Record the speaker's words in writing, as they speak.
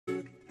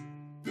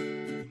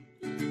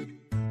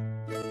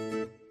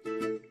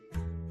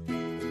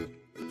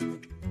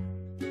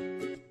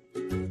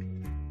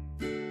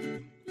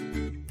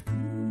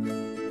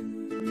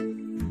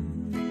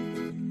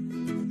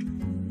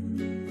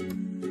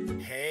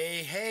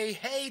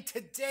hey,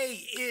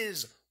 today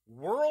is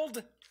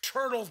World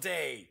Turtle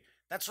Day.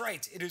 That's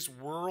right, it is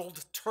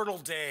World Turtle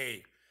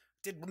Day.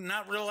 Did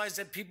not realize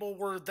that people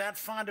were that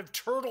fond of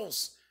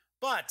turtles,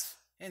 but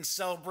in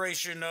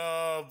celebration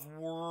of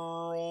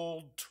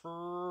World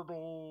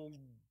Turtle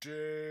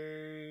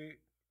Day.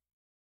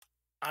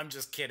 I'm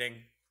just kidding.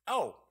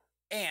 Oh,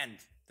 and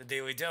the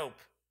Daily Dope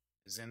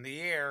is in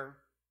the air.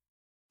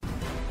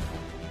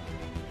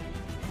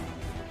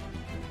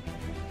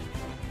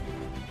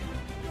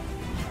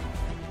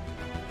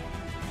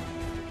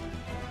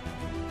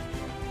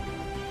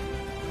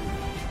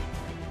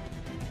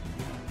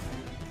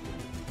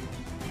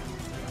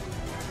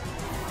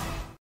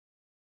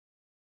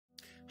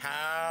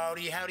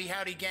 Howdy, howdy,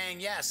 howdy, gang.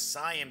 Yes,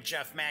 I am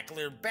Jeff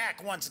McAleer,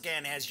 back once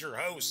again as your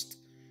host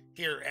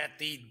here at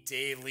the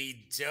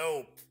Daily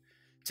Dope.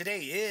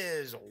 Today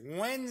is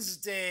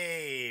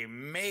Wednesday,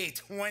 May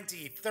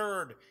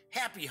 23rd.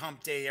 Happy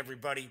Hump Day,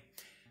 everybody.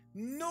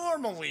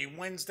 Normally,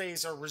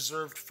 Wednesdays are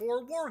reserved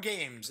for war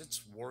games.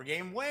 It's War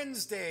Game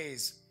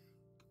Wednesdays.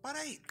 But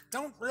I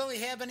don't really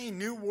have any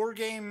new war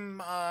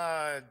game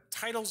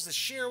titles to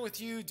share with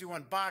you, do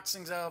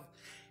unboxings of.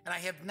 And I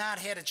have not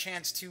had a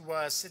chance to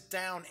sit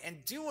down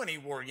and do any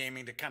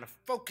wargaming to kind of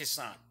focus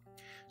on.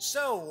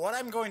 So what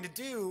I'm going to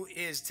do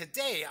is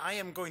today I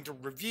am going to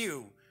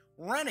review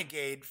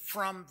Renegade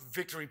from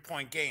Victory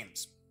Point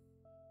Games.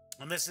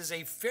 And this is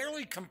a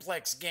fairly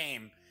complex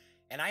game,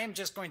 and I am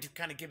just going to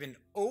kind of give an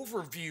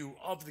overview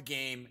of the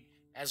game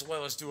as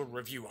well as do a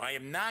review. I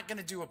am not going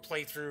to do a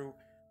playthrough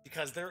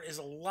because there is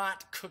a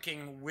lot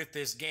cooking with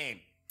this game.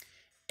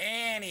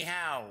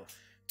 Anyhow,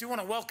 do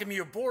want to welcome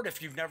you aboard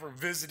if you've never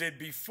visited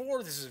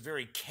before. This is a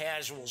very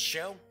casual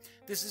show.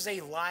 This is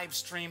a live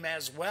stream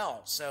as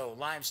well, so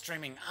live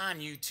streaming on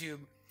YouTube.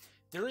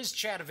 There is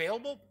chat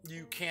available.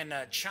 You can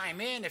chime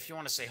in if you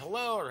want to say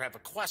hello or have a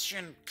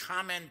question,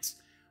 comment,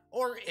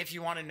 or if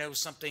you want to know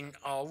something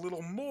a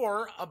little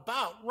more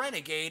about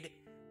Renegade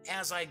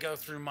as I go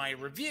through my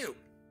review.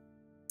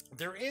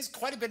 There is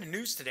quite a bit of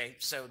news today,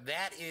 so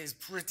that is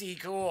pretty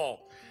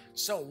cool.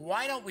 So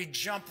why don't we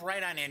jump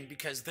right on in,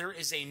 because there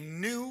is a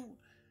new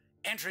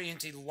entry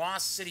into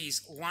Lost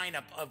City's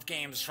lineup of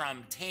games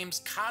from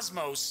Thames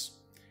Kosmos,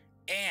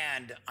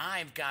 and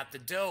I've got the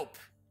dope.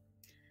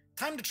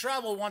 Time to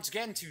travel once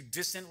again to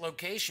distant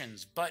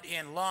locations, but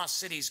in Lost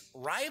City's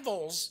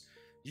Rivals,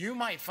 you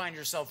might find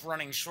yourself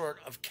running short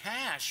of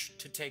cash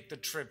to take the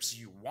trips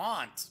you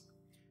want.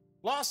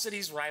 Lost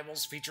City's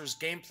Rivals features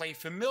gameplay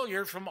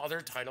familiar from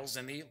other titles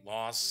in the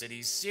Lost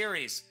Cities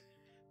series.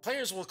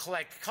 Players will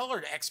collect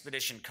colored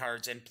expedition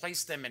cards and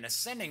place them in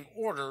ascending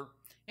order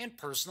in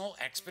personal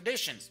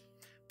expeditions,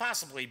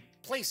 possibly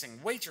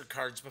placing wager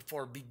cards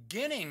before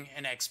beginning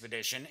an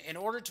expedition in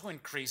order to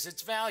increase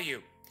its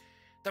value.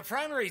 The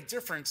primary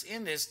difference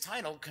in this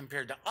title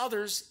compared to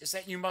others is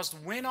that you must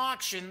win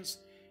auctions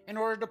in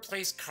order to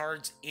place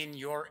cards in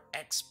your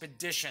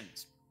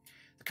expeditions.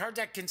 The card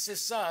deck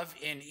consists of,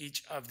 in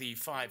each of the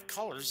 5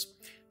 colors,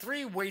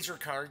 3 wager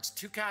cards,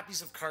 2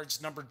 copies of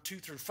cards numbered 2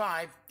 through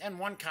 5, and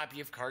 1 copy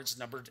of cards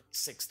numbered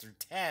 6 through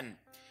 10.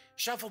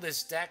 Shuffle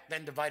this deck,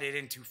 then divide it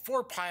into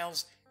 4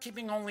 piles,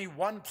 keeping only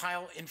 1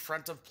 pile in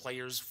front of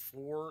players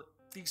for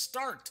the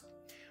start.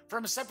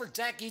 From a separate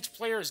deck, each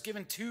player is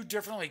given 2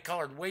 differently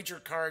colored wager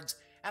cards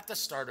at the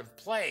start of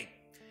play.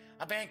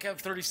 A bank of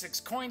 36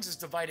 coins is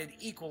divided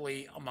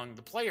equally among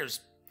the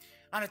players.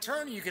 On a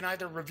turn, you can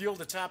either reveal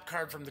the top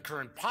card from the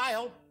current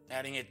pile,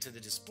 adding it to the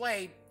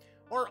display,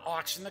 or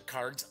auction the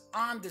cards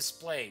on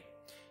display.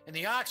 In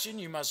the auction,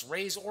 you must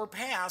raise or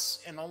pass,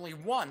 and only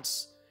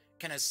once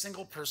can a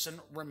single person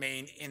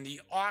remain in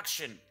the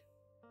auction.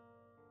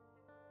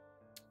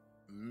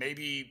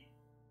 Maybe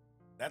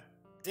that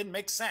didn't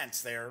make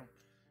sense there.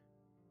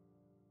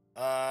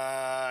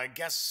 I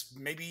guess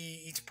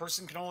maybe each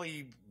person can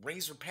only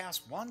raise or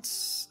pass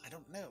once? I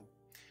don't know.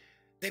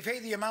 They pay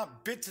the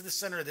amount bid to the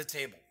center of the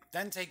table,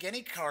 then take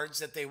any cards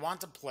that they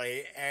want to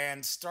play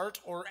and start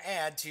or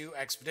add to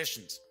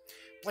expeditions.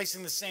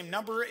 Placing the same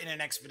number in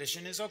an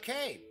expedition is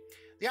okay.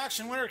 The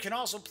auction winner can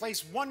also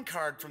place 1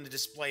 card from the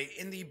display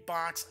in the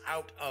box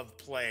out of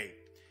play.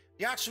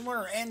 The auction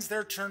winner ends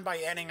their turn by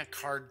adding a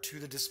card to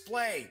the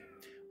display.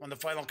 When the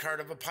final card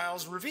of a pile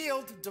is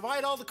revealed,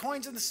 divide all the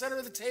coins in the center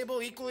of the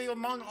table equally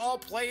among all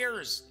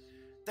players.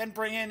 Then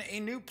bring in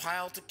a new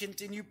pile to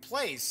continue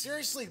play.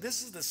 Seriously,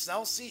 this is the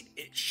sell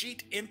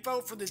sheet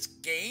info for this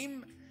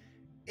game?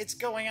 It's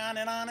going on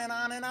and on and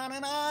on and on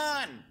and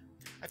on.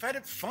 I find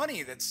it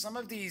funny that some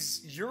of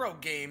these Euro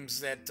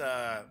games that,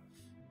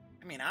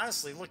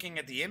 honestly, looking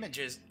at the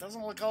images, it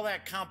doesn't look all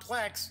that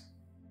complex.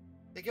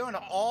 They go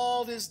into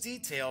all this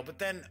detail, but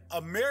then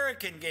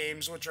American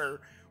games, which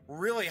are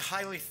really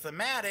highly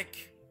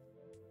thematic,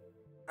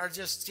 are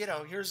just,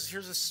 here's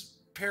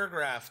a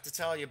paragraph to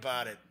tell you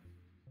about it.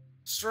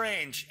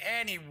 Strange.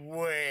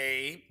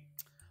 Anyway,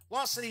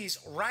 Lost Cities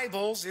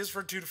Rivals is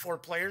for 2 to 4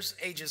 players,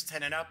 ages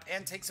 10 and up,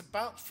 and takes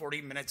about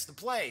 40 minutes to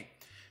play.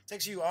 It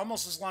takes you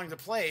almost as long to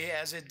play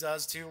as it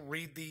does to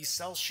read the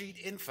sell sheet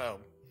info.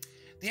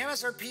 The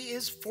MSRP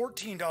is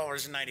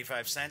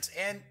 $14.95,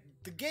 and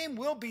The game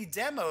will be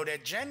demoed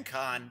at Gen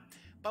Con,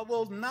 but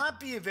will not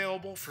be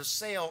available for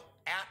sale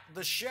at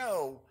the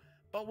show,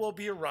 but will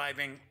be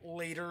arriving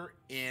later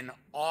in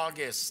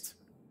August.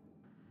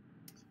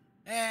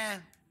 I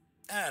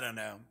don't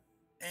know.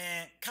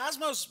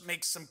 Cosmos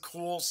makes some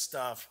cool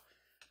stuff,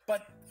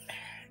 but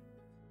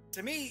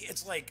to me,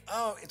 it's like,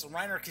 oh, it's a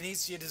Reiner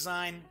Knizia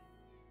design.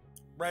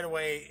 Right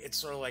away, it's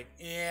sort of like,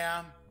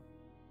 yeah,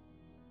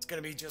 it's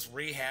going to be just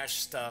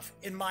rehashed stuff.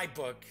 In my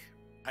book,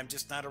 I'm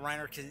just not a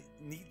Reiner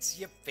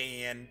Knizia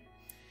fan.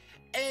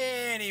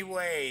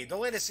 Anyway, the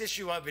latest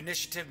issue of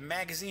Initiative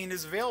magazine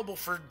is available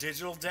for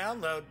digital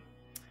download.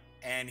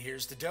 And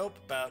here's the dope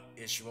about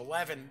issue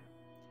 11.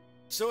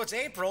 So it's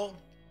April.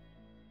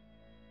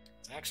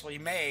 It's actually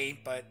May,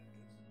 but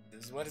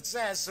this is what it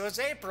says. So it's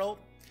April.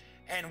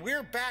 And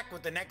we're back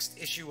with the next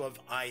issue of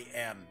I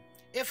Am.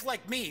 If,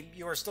 like me,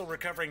 you are still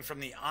recovering from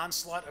the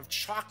onslaught of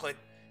chocolate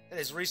that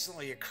has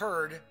recently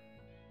occurred,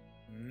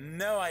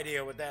 no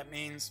idea what that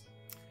means,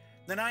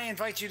 then I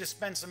invite you to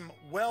spend some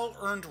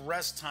well-earned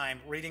rest time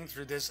reading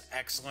through this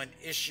excellent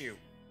issue.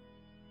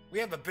 We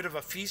have a bit of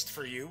a feast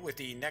for you with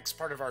the next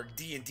part of our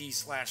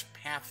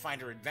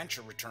D&D/Pathfinder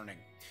adventure returning.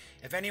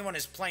 If anyone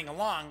is playing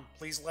along,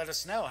 please let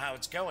us know how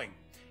it's going.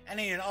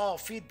 Any and all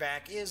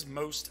feedback is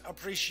most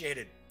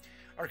appreciated.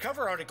 Our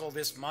cover article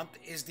this month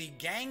is the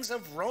Gangs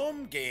of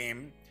Rome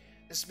game.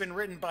 This has been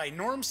written by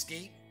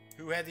Normski,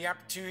 who had the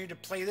opportunity to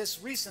play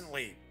this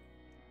recently.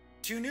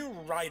 Two new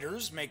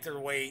writers make their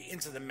way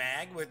into the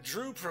mag, with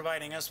Drew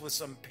providing us with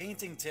some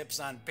painting tips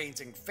on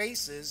painting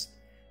faces.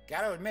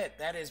 Gotta admit,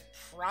 that is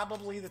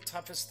probably the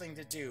toughest thing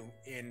to do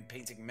in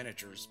painting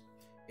miniatures,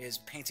 is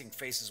painting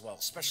faces well,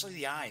 especially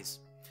the eyes.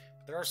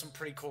 There are some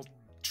pretty cool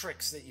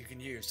tricks that you can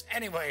use.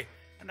 Anyway,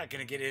 I'm not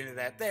going to get into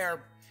that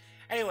there.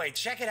 Anyway,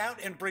 check it out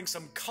and bring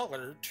some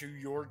color to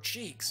your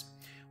cheeks.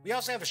 We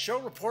also have a show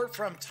report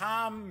from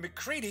Tom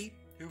McCready,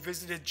 who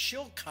visited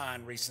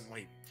ChillCon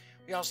recently.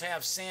 We also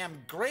have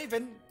Sam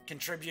Graven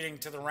contributing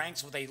to the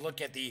ranks with a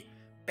look at the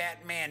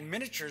Batman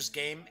Miniatures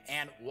game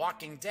and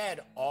Walking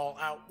Dead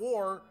All-Out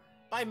War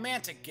by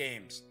Mantic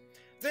Games.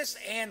 This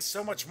and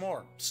so much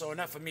more. So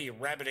enough of me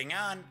rabbiting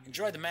on.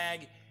 Enjoy the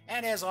mag,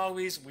 and as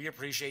always, we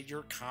appreciate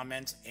your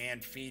comments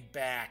and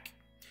feedback.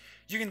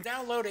 You can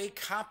download a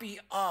copy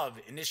of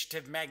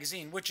Initiative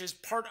magazine, which is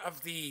part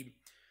of the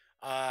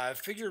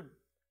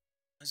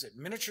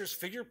miniatures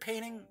figure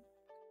painting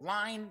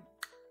line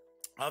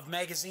of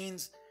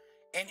magazines,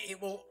 and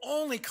it will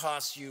only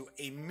cost you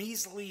a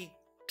measly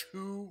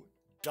 $2.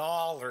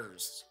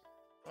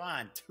 Come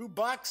on,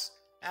 $2?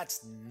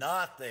 That's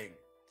nothing.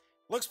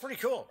 Looks pretty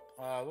cool.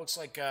 Looks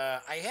like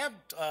I have,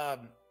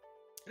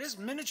 it is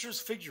Miniatures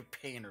Figure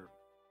Painter.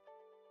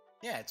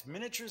 Yeah, it's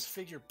Miniatures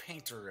Figure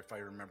Painter, if I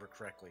remember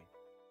correctly.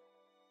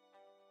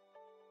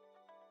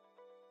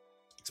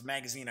 It's a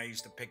magazine I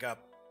used to pick up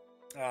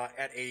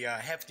at a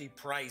hefty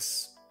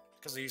price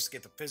because I used to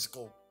get the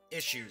physical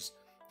issues,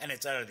 and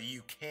it's out of the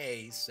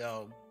UK,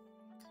 so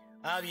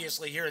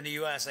obviously here in the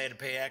US I had to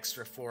pay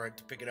extra for it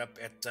to pick it up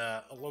at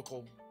a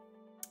local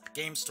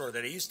game store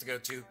that I used to go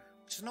to,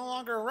 which is no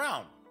longer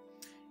around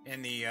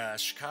in the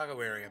Chicago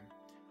area.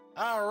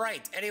 All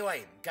right,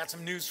 anyway, got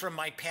some news from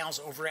my pals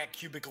over at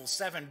Cubicle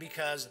 7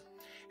 because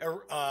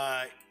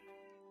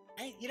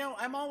you know,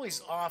 I'm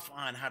always off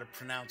on how to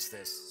pronounce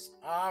this.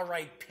 All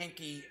right,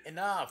 Pinky,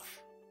 enough.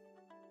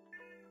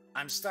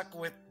 I'm stuck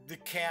with the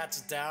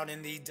cats down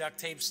in the Duct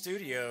Tape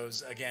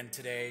Studios again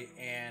today,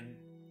 and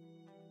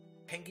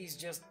Pinky's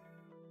just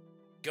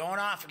going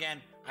off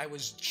again. I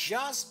was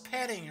just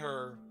petting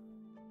her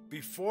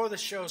before the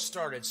show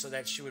started so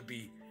that she would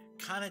be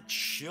kind of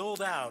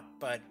chilled out,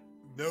 but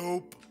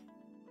nope.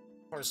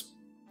 Of course,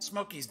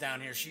 Smokey's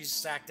down here. She's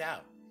sacked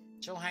out.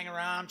 She'll hang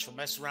around. She'll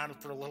mess around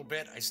for a little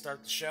bit. I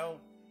start the show.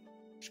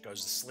 She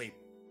goes to sleep.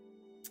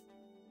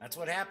 That's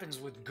what happens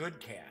with good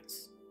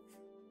cats.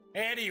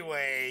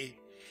 Anyway,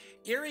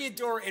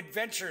 Eriador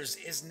Adventures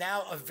is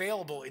now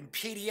available in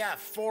PDF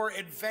for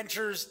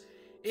Adventures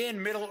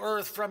in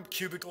Middle-earth from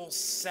Cubicle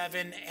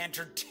 7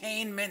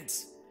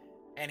 Entertainment.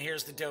 And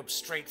here's the dope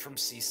straight from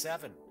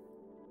C7.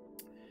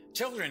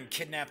 Children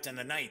kidnapped in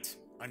the night.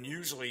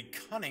 Unusually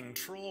cunning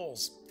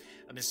trolls.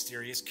 A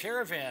mysterious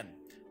caravan.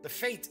 The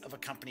fate of a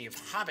company of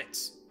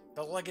hobbits,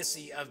 the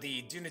legacy of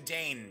the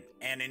Dunedain,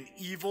 and an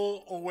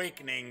evil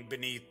awakening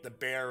beneath the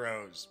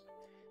Barrows.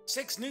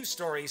 6 new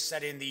stories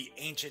set in the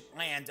ancient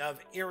land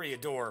of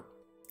Eriador.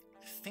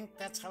 I think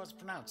that's how it's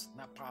pronounced,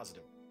 not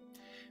positive.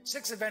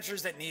 6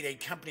 adventures that need a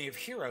company of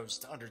heroes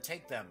to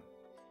undertake them.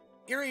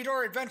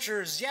 Eriador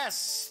Adventures,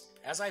 yes,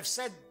 as I've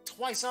said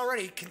twice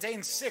already,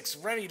 contains 6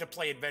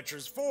 ready-to-play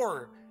adventures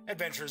for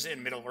Adventures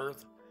in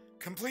Middle-earth.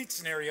 Complete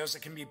scenarios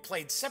that can be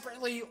played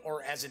separately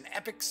or as an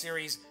epic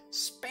series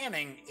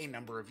spanning a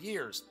number of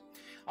years.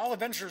 All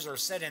adventures are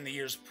set in the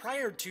years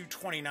prior to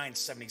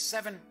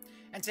 2977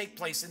 and take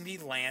place in the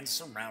land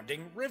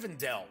surrounding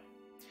Rivendell.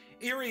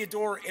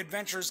 Eriador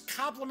Adventures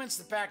complements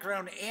the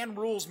background and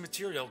rules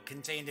material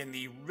contained in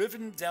the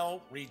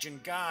Rivendell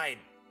Region Guide.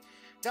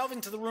 Delve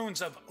into the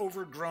ruins of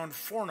overgrown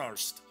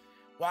Fornost,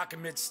 walk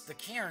amidst the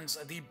cairns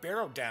of the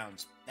Barrow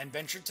Downs, and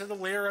venture to the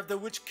lair of the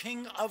Witch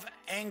King of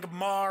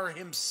Angmar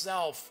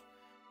himself,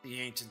 the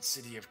ancient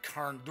city of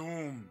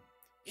Carndum,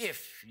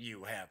 if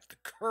you have the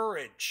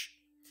courage.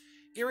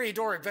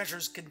 Eriador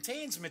Adventures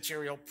contains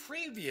material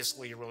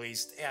previously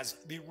released as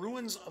The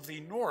Ruins of the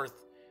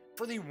North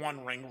for the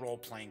One Ring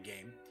role-playing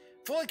game,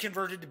 fully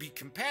converted to be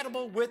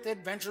compatible with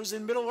Adventures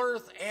in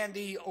Middle-earth and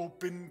the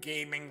Open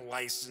Gaming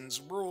License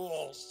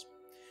rules.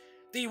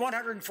 The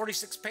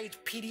 146-page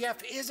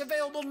PDF is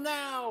available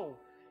now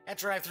at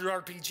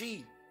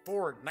DriveThruRPG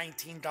for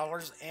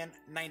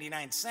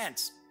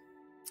 $19.99.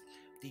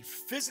 The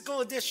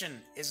physical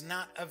edition is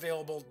not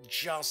available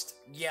just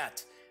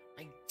yet.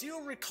 I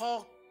do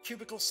recall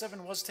Cubicle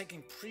 7 was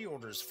taking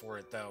pre-orders for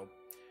it, though.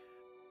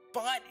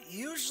 But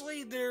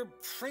usually their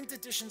print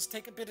editions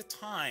take a bit of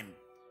time.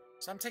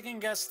 So I'm taking a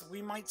guess that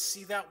we might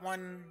see that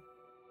one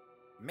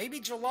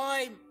maybe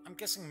July. I'm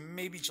guessing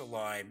maybe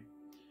July.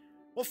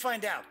 We'll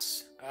find out.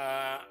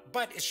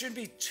 But it shouldn't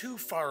be too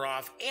far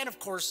off. And of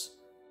course,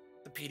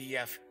 the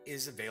PDF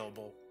is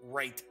available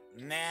right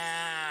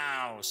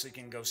now. So you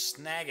can go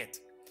snag it.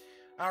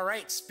 All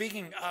right,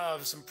 speaking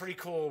of some pretty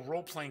cool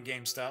role-playing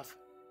game stuff,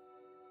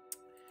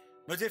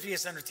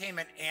 Modiphius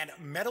Entertainment and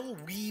Metal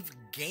Weave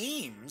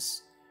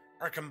Games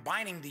are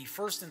combining the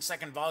first and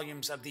second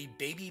volumes of the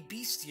Baby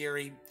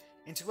Bestiary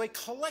into a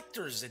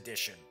collector's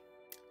edition.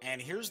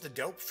 And here's the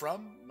dope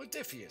from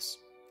Modiphius.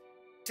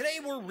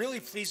 Today, we're really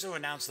pleased to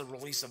announce the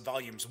release of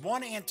volumes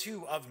 1 and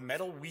 2 of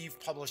Metal Weave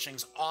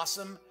Publishing's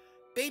awesome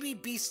Baby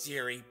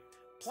Bestiary,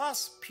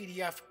 plus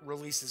PDF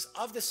releases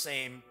of the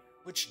same,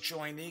 which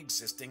join the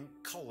existing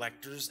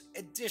collector's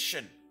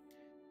edition.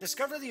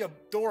 Discover the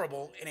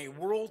adorable in a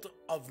world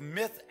of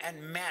myth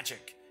and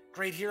magic.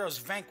 Great heroes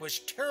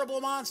vanquish terrible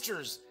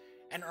monsters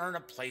and earn a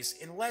place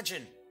in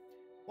legend.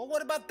 Well,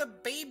 what about the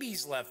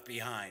babies left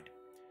behind?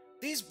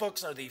 These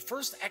books are the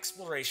first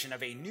exploration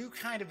of a new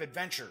kind of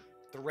adventure,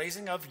 the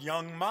raising of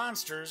young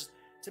monsters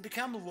to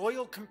become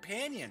loyal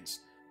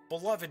companions,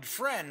 beloved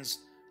friends,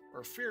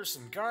 or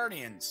fearsome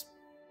guardians.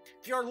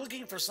 If you are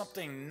looking for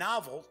something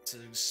novel to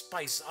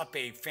spice up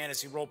a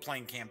fantasy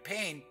role-playing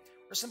campaign,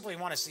 or simply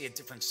want to see a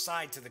different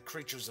side to the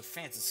creatures of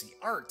fantasy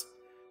art,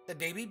 the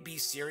Baby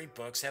Bestiary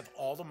books have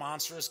all the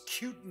monstrous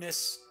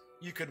cuteness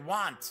you could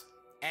want,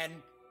 and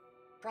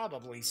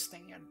probably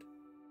stand.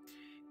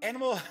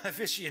 Animal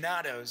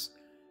Aficionados,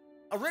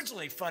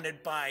 originally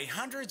funded by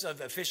hundreds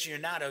of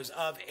aficionados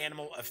of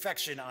animal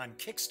affection on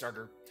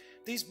Kickstarter,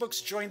 these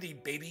books join the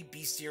Baby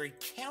Bestiary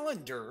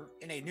calendar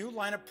in a new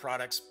line of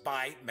products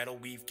by Metal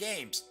Weave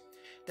Games.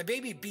 The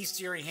Baby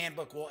Bestiary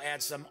handbook will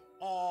add some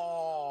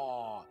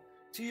awe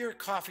to your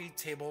coffee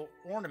table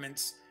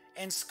ornaments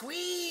and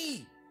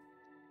squee.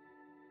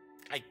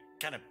 I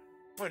kind of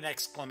put an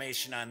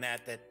exclamation on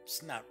that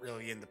that's not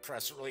really in the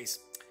press release.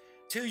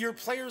 To your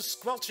players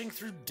squelching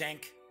through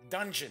dank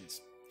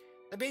dungeons.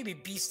 The Baby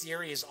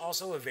Bestiary is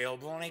also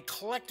available in a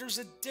collector's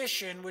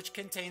edition, which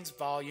contains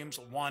volumes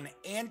 1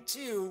 and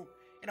 2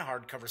 in a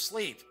hardcover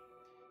sleeve.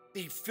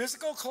 The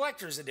physical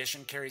collector's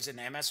edition carries an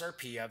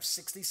MSRP of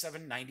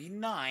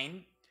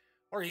 $67.99,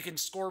 or you can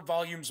score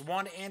volumes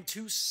 1 and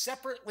 2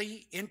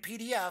 separately in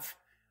PDF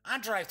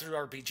on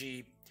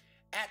DriveThruRPG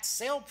at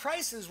sale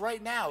prices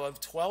right now of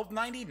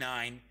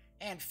 $12.99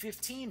 and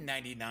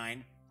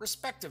 $15.99,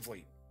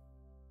 respectively.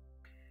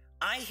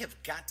 I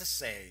have got to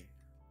say,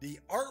 the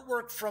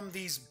artwork from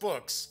these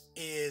books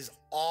is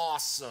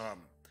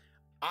awesome.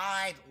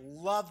 I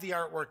love the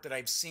artwork that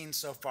I've seen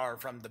so far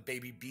from the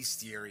Baby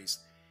Bestiaries.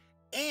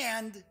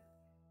 And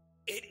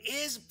it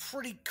is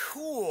pretty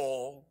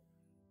cool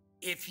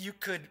if you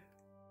could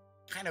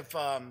kind of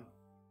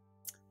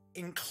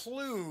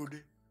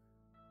include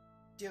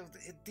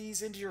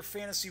these into your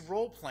fantasy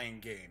role-playing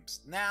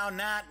games. Now,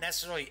 not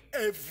necessarily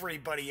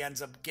everybody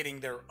ends up getting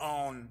their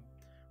own,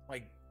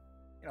 like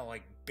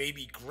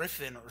Baby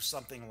Griffin or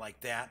something like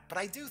that, but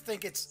I do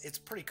think it's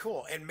pretty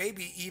cool. And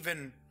maybe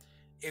even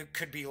it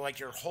could be like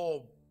your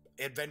whole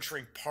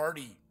adventuring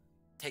party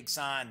takes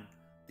on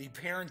the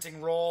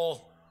parenting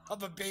role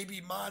of a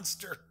baby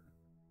monster.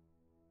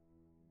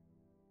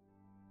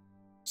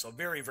 So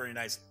very, very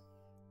nice.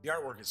 The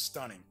artwork is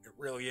stunning. It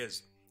really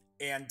is.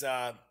 And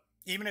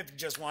even if you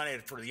just wanted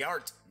it for the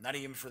art, not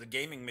even for the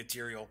gaming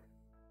material,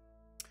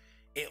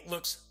 it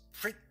looks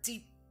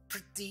pretty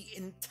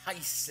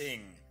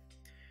enticing.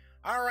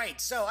 All right,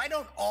 so I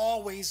don't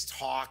always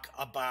talk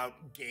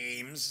about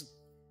games.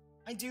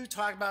 I do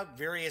talk about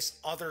various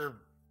other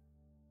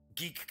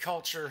geek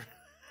culture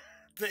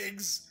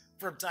things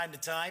from time to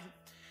time.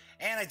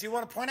 And I do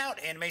want to point out,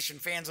 animation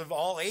fans of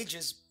all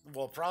ages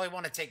will probably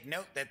want to take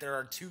note that there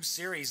are 2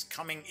 series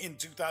coming in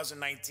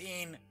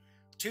 2019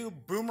 to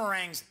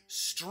Boomerang's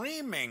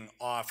streaming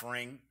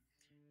offering,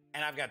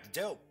 and I've got the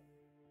dope.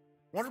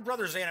 Warner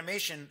Brothers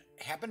Animation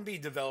happened to be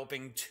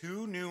developing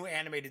 2 new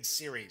animated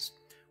series,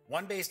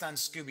 one based on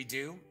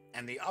Scooby-Doo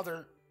and the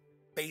other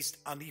based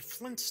on the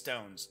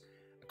Flintstones,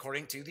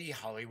 according to The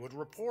Hollywood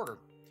Reporter.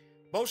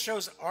 Both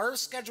shows are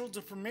scheduled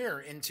to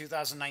premiere in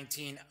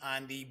 2019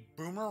 on the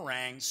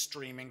Boomerang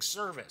streaming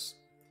service.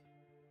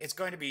 It's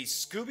going to be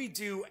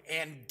Scooby-Doo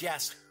and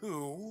Guess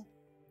Who,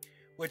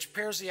 which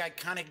pairs the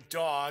iconic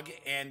dog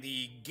and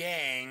the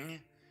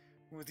gang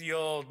with the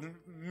old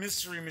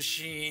mystery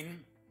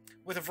machine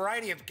with a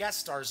variety of guest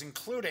stars,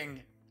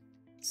 including,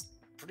 it's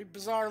a pretty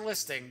bizarre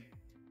listing,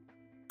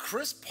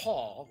 Chris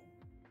Paul,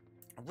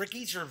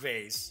 Ricky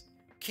Gervais,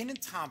 Kenan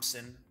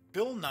Thompson,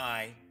 Bill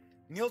Nye,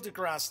 Neil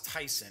deGrasse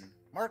Tyson,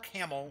 Mark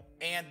Hamill,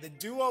 and the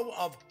duo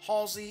of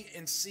Halsey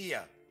and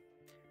Sia.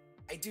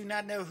 I do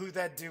not know who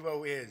that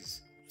duo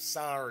is.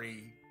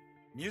 Sorry.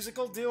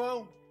 Musical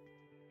duo?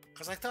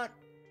 Because I thought,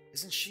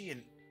 isn't she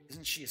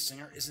a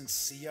singer? Isn't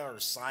Sia or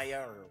Sia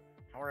or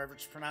however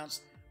it's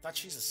pronounced? I thought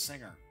she's a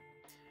singer.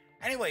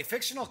 Anyway,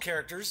 fictional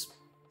characters.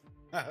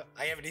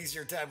 I have an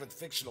easier time with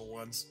fictional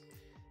ones.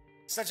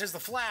 Such as The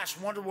Flash,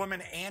 Wonder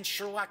Woman, and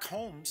Sherlock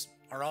Holmes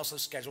are also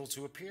scheduled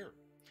to appear.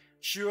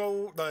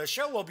 The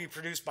show will be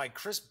produced by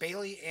Chris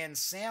Bailey and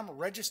Sam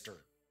Register.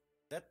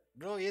 That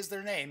really is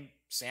their name,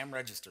 Sam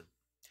Register.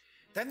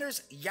 Then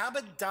there's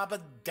Yabba Dabba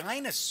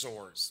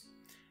Dinosaurs,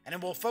 and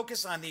it will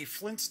focus on the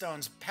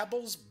Flintstones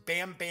Pebbles,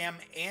 Bam Bam,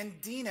 and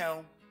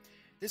Dino.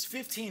 This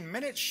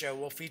 15-minute show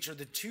will feature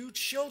the two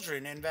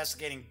children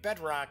investigating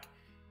Bedrock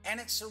and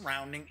its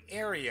surrounding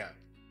area.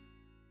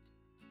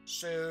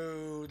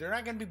 So they're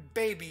not going to be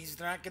babies,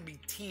 they're not going to be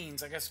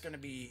teens, I guess it's going to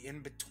be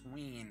in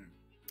between.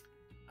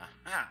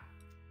 Aha.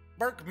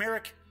 Mark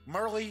Merrick,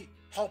 Marley,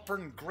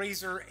 Halpern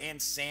Grazer,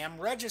 and Sam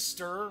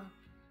Register,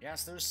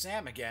 yes, there's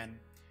Sam again,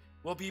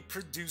 will be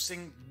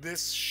producing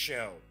this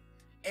show.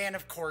 And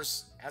of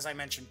course, as I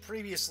mentioned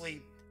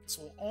previously, this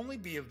will only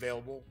be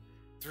available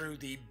through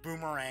the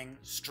Boomerang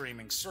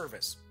streaming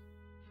service.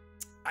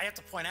 I have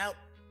to point out,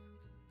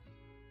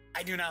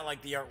 I do not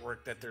like the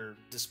artwork that they're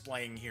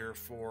displaying here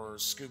for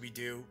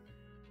Scooby-Doo.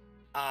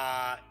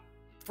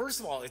 First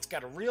of all, it's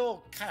got a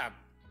real kind of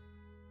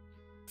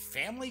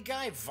Family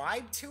Guy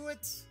vibe to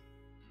it.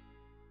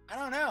 I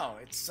don't know.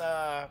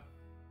 I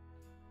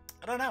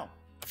don't know.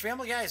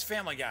 Family Guy is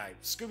Family Guy.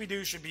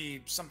 Scooby-Doo should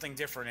be something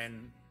different, and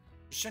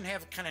you shouldn't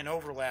have kind of an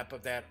overlap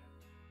of that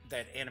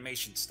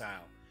animation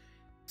style.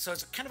 So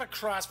it's kind of a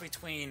cross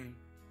between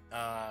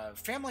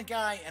Family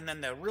Guy and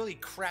then the really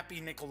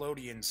crappy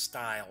Nickelodeon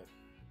style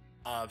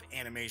of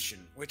animation,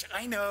 which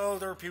I know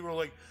there are people who are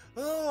like,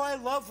 oh, I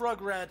love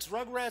Rugrats.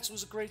 Rugrats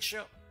was a great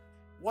show.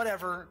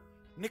 Whatever.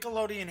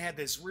 Nickelodeon had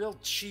this real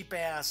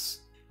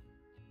cheap-ass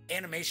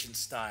animation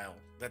style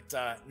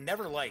that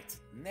never liked,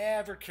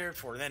 never cared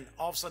for. And then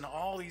all of a sudden,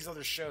 all these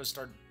other shows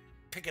started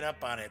picking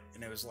up on it,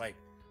 and it was like,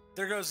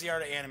 there goes the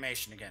art of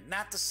animation again.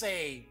 Not to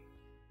say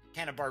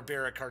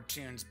Hanna-Barbera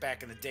cartoons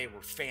back in the day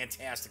were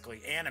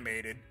fantastically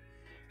animated.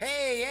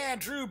 Hey, yeah,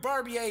 Drew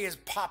Barbier is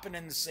popping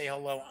in to say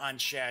hello on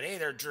chat. Hey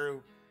there,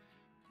 Drew.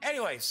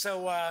 Anyway,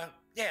 so,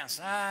 yes,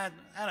 I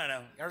don't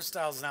know. Our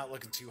style's not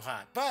looking too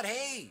hot. But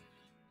hey,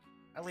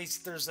 at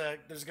least there's going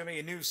to be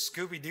a new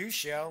Scooby-Doo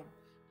show.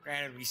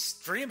 Granted, it'll be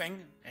streaming,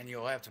 and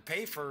you'll have to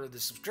pay for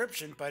the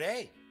subscription, but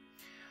hey.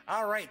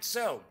 All right,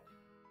 so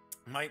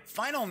my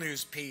final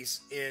news piece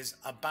is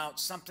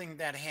about something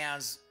that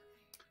has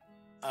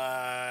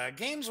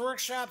Games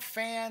Workshop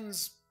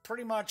fans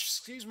pretty much,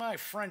 excuse my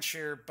French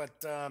here, but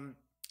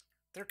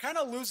they're kind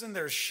of losing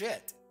their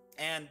shit.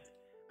 And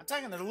I'm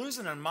talking they're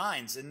losing their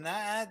minds, and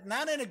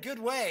not in a good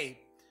way,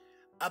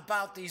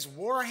 about these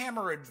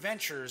Warhammer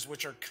adventures,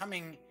 which are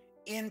coming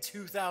in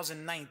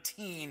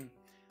 2019.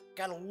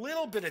 Got a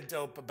little bit of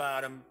dope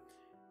about them,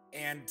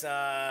 and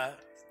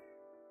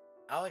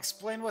I'll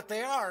explain what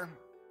they are.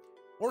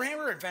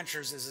 Warhammer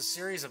Adventures is a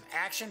series of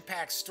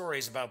action-packed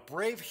stories about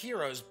brave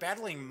heroes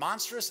battling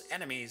monstrous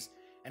enemies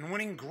and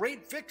winning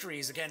great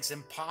victories against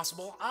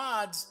impossible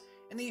odds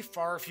in the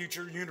far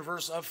future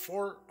universe of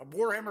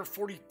Warhammer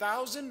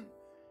 40,000,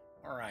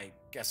 or I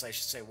guess I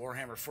should say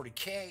Warhammer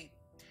 40K,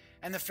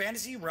 and the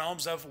fantasy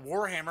realms of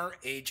Warhammer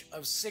Age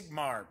of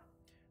Sigmar.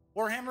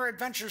 Warhammer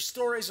Adventure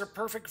stories are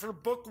perfect for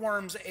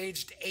bookworms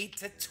aged 8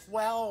 to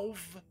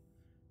 12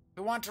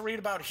 who want to read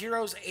about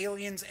heroes,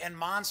 aliens, and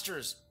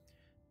monsters.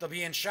 They'll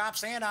be in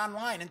shops and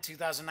online in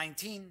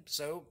 2019,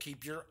 so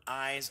keep your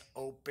eyes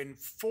open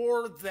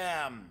for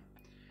them.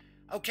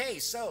 Okay,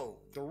 so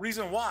the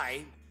reason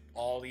why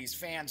all these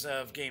fans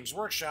of Games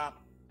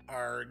Workshop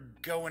are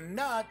going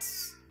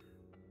nuts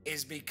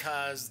is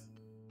because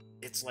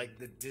it's like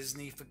the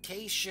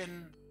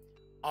Disneyfication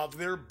of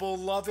their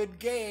beloved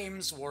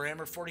games,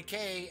 Warhammer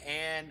 40K,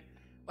 and,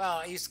 well,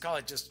 I used to call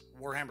it just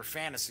Warhammer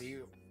Fantasy,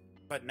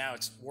 but now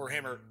it's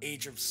Warhammer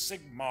Age of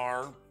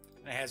Sigmar,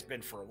 and it has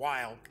been for a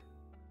while.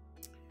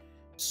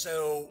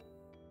 So,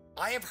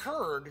 I have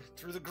heard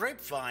through the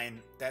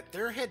grapevine that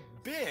there had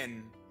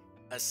been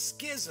a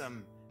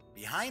schism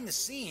behind the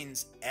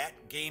scenes at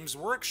Games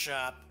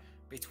Workshop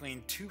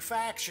between two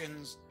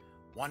factions.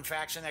 One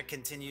faction that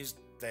continues,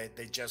 that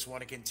they just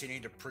want to continue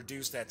to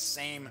produce that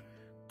same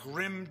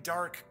grim,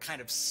 dark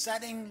kind of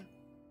setting,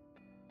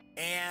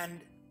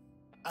 and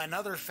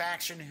another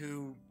faction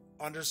who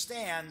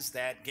understands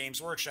that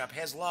Games Workshop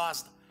has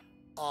lost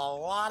a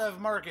lot of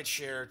market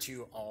share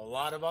to a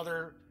lot of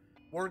other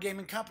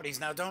wargaming companies.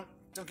 Now, don't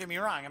don't get me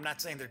wrong, I'm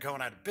not saying they're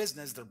going out of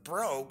business, they're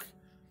broke.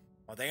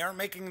 Well, they aren't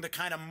making the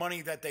kind of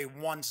money that they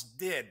once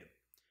did.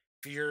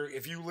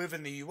 If you live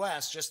in the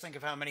US, just think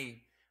of how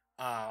many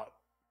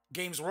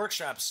Games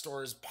Workshop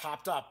stores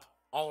popped up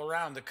all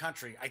around the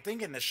country. I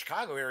think in the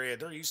Chicago area,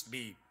 there used to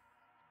be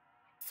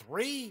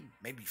 3,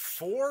 maybe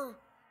 4.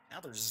 Now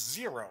there's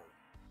 0.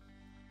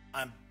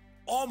 I'm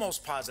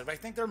almost positive. I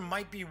think there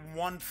might be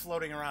 1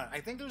 floating around. I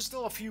think there's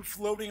still a few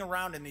floating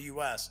around in the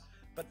US,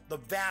 but the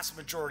vast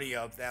majority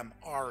of them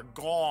are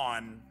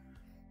gone.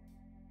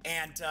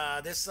 And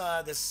this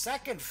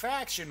second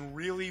faction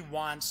really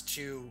wants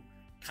to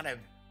kind of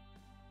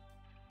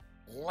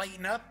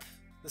lighten up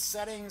the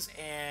settings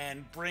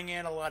and bring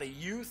in a lot of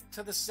youth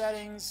to the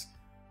settings.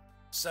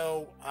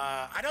 So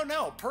I don't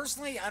know.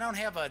 Personally, I don't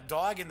have a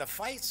dog in the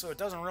fight, so it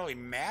doesn't really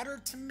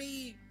matter to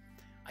me.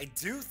 I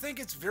do think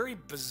it's very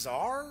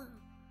bizarre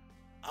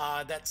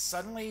that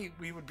suddenly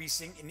we would be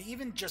seeing, and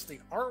even just the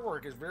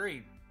artwork is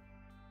very,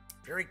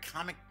 very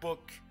comic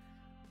book,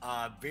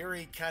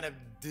 very kind of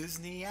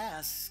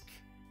Disney-esque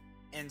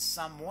in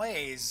some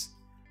ways.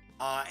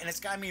 And it's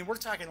got, I mean, we're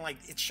talking like,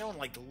 it's showing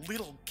like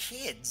little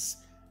kids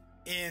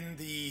in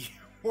the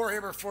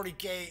Warhammer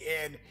 40k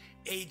and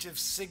Age of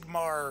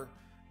Sigmar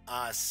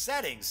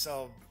settings.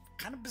 So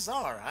kind of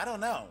bizarre. I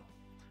don't know.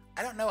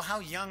 I don't know how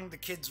young the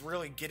kids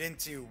really get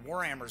into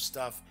Warhammer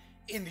stuff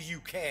in the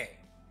UK.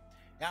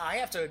 Now, I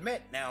have to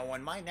admit, now,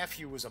 when my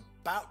nephew was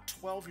about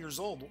 12 years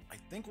old, I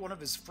think one of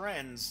his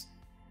friends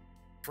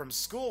from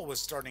school was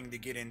starting to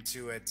get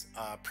into it,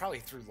 probably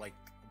through like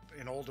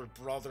an older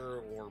brother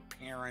or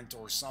parent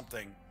or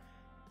something.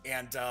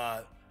 And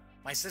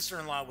my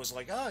sister-in-law was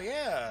like, oh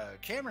yeah,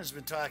 Cameron's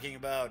been talking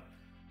about,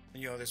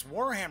 you know, this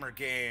Warhammer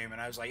game.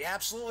 And I was like,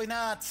 absolutely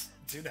not.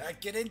 Do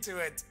not get into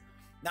it.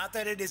 Not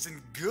that it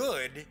isn't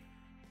good.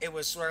 It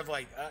was sort of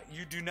like,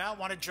 you do not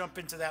want to jump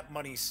into that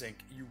money sink.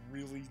 You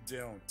really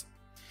don't.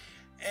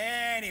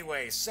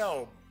 Anyway,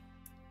 so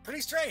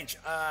pretty strange.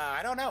 I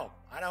don't know.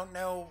 I don't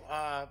know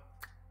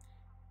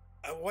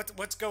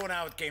what's going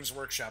on with Games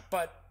Workshop,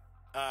 but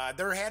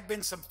there had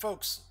been some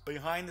folks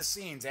behind the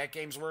scenes at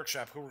Games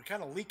Workshop who were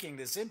kind of leaking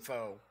this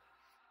info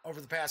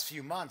over the past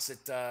few months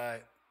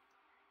that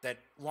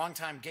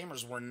longtime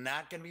gamers were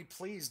not going to be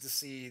pleased to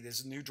see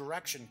this new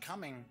direction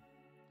coming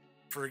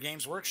for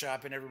Games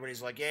Workshop, and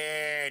everybody's like,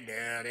 yeah,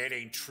 no, that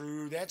ain't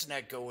true. That's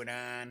not going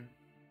on.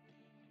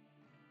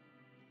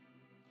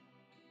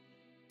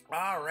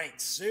 All right,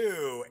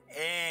 so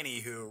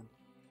anywho,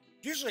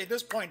 usually at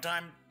this point in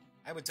time,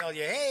 I would tell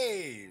you,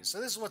 hey,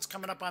 so this is what's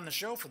coming up on the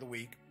show for the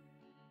week,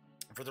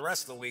 for the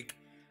rest of the week.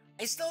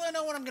 I still don't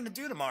know what I'm going to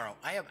do tomorrow.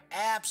 I have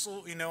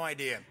absolutely no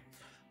idea.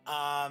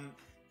 I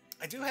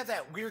do have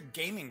that weird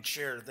gaming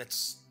chair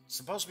that's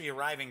supposed to be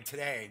arriving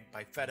today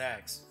by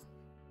FedEx.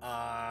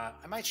 I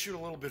might shoot a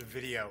little bit of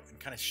video and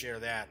kind of share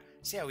that,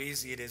 see how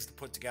easy it is to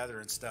put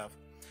together and stuff,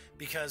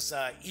 because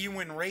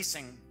Ewin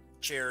Racing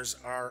chairs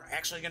are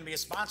actually going to be a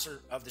sponsor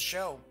of the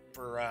show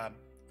for a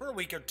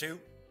week or two.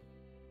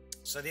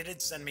 So they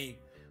did send me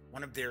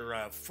one of their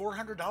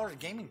 $400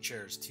 gaming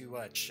chairs to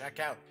check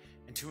out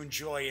and to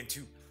enjoy and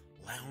to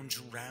lounge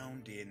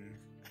around in.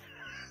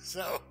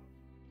 So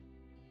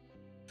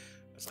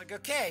I was like,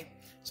 okay.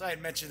 So I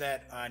had mentioned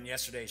that on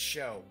yesterday's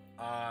show.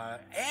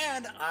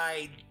 And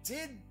I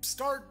did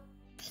start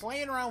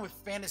playing around with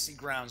Fantasy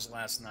Grounds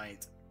last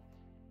night,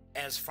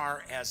 as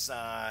far as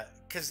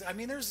because I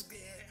mean, there's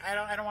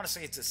I don't want to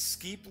say it's a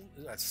steep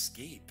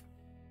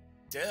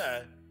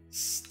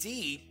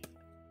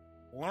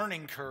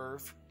learning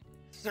curve.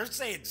 They're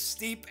saying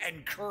steep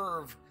and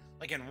curve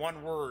like in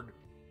one word.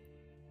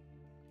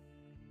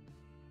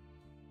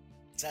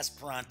 It's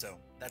Esperanto.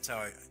 That's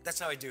how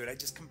I do it. I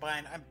just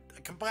combine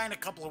a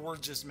couple of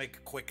words just to make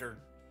it quicker.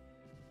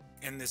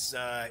 And this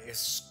is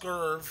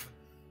scurve.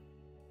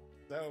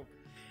 So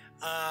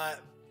I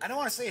don't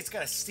want to say it's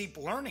got a steep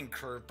learning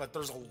curve, but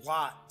there's a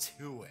lot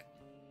to it.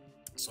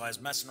 So I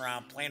was messing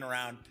around, playing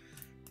around,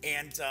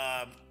 and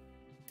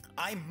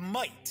I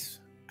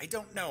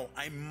don't know,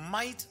 I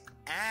might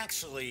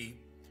actually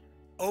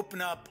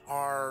open up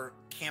our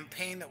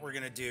campaign that we're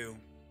going to do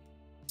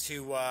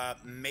to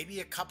maybe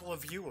a couple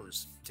of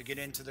viewers to get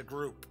into the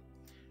group.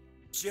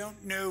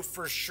 Don't know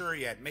for sure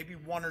yet, maybe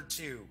 1 or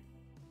 2.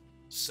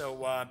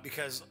 So,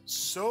 because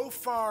so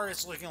far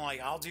it's looking like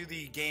I'll do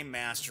the game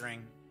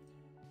mastering.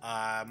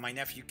 My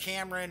nephew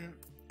Cameron,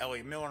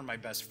 Elliot Miller, my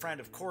best friend,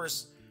 of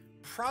course,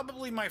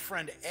 probably my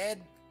friend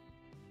Ed,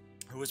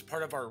 who was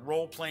part of our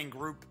role-playing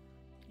group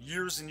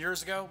years and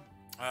years ago,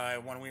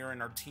 when we were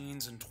in our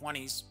teens and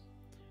 20s,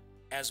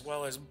 as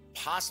well as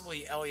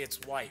possibly Elliot's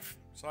wife.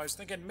 So I was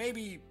thinking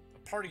maybe a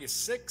party of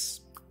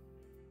 6.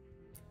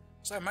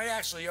 So I might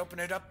actually open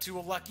it up to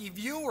a lucky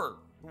viewer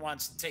who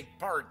wants to take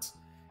part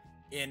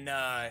in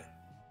the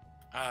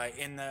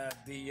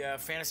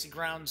Fantasy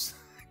Grounds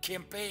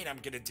campaign I'm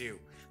gonna do.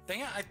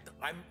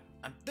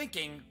 I'm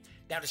thinking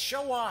now to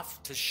show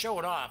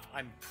it off.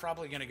 I'm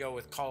probably gonna go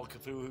with Call of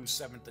Cthulhu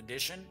 7th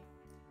edition,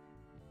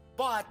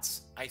 but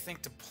I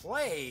think to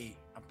play,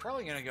 I'm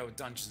probably gonna go with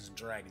Dungeons and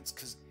Dragons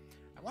because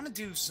I want to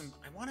do some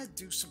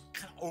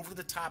kind of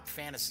over-the-top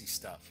fantasy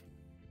stuff.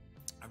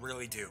 I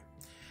really do.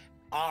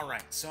 All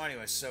right. So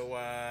anyway,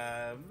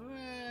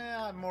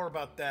 more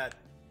about that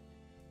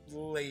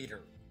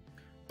later.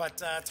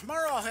 But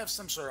tomorrow I'll have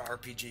some sort of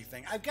RPG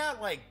thing. I've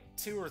got like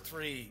 2 or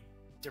 3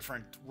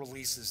 different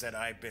releases that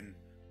I've been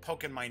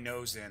poking my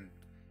nose in.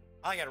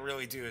 All I got to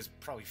really do is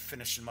probably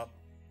finish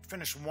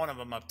one of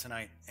them up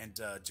tonight and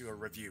do a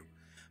review.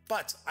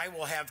 But I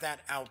will have that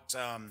out.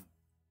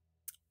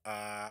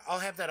 I'll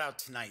have that out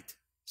tonight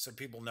so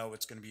people know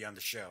what's going to be on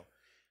the show.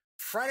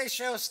 Friday's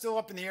show is still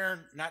up in the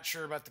air. Not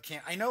sure about the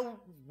camp. I know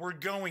we're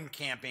going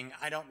camping.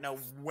 I don't know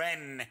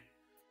when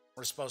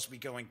we're supposed to be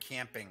going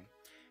camping.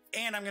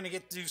 And I'm going to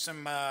get to do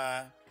some,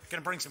 going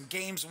to bring some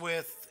games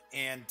with,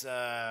 and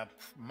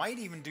might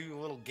even do a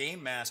little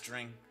game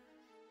mastering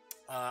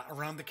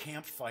around the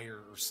campfire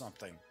or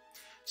something.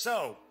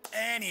 So,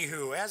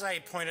 anywho, as I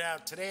pointed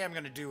out, today I'm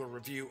going to do a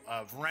review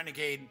of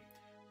Renegade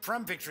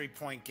from Victory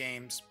Point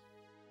Games.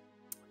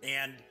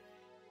 And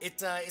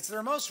it's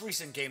their most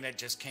recent game that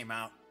just came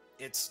out.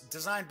 It's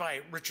designed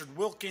by Richard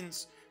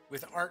Wilkins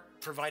with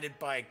art provided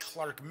by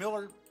Clark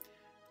Miller.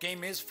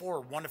 Game is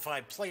for 1 to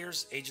 5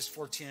 players, ages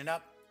 14 and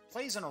up.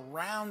 Plays in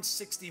around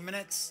 60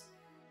 minutes.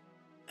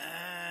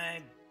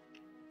 I'd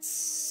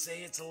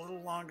say it's a little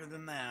longer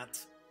than that.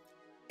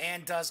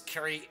 And does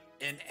carry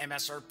an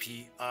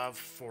MSRP of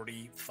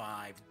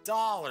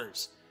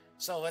 $45.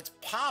 So let's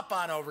pop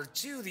on over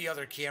to the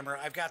other camera.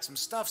 I've got some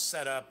stuff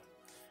set up.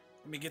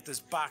 Let me get this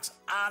box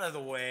out of the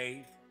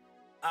way.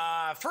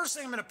 First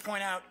thing I'm going to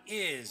point out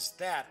is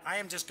that I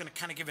am just going to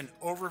kind of give an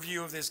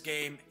overview of this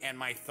game and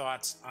my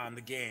thoughts on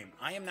the game.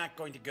 I am not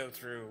going to go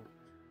through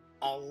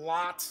a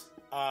lot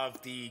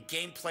of the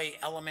gameplay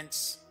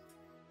elements.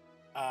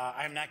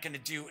 I'm not going to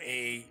do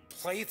a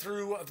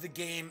playthrough of the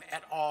game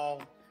at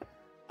all.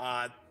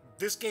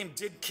 This game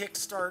did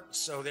kickstart,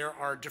 so there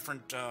are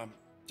different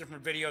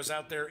videos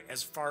out there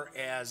as far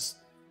as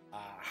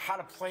how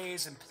to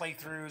plays and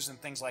playthroughs and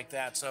things like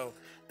that. So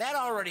that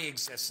already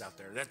exists out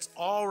there. That's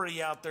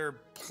already out there,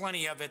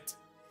 plenty of it.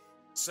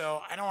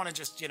 So I don't want to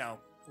just,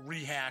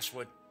 rehash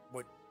what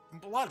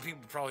a lot of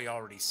people probably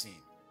already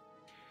seen.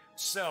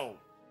 So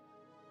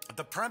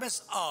the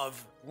premise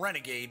of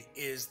Renegade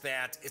is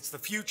that it's the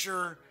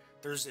future.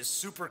 There's this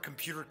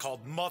supercomputer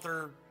called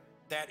Mother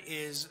that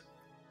is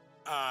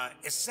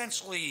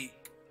essentially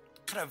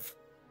kind of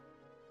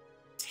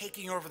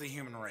taking over the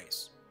human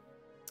race.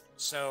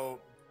 So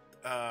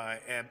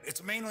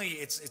it's mainly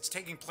it's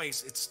taking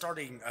place. It's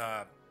starting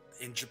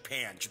in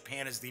Japan.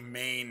 Japan is the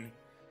main.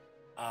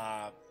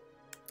 I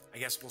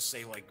guess we'll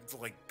say like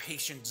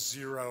patient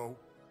zero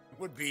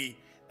would be.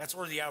 That's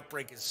where the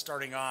outbreak is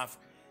starting off,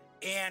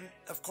 and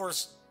of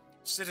course,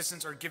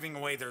 citizens are giving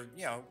away their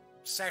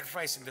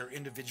sacrificing their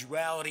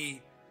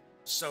individuality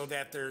so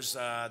that there's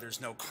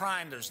no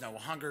crime, there's no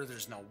hunger,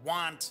 there's no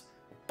want,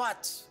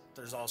 but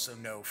there's also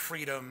no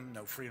freedom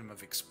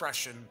of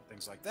expression,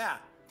 things like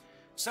that.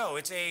 So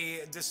it's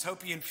a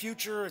dystopian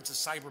future. It's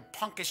a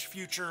cyberpunkish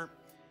future.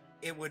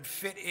 It would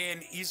fit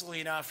in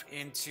easily enough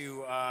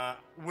into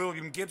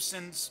William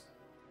Gibson's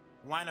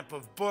lineup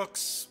of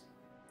books,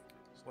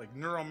 like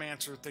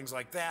Neuromancer, things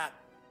like that.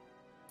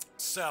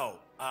 So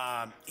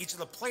each of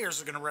the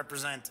players are going to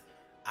represent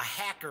a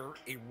hacker,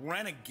 a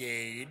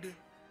renegade,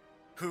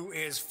 who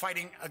is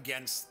fighting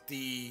against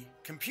the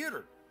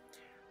computer.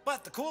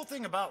 But the cool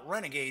thing about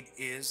Renegade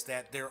is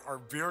that there are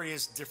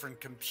various different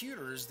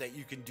computers that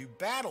you can do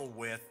battle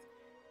with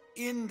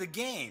in the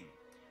game.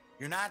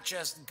 You're not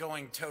just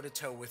going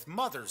toe-to-toe with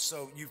Mother,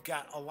 so you've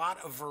got a lot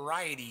of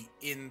variety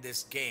in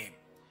this game.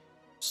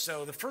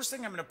 So the first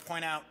thing I'm going to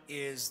point out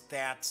is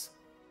that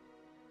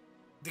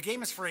the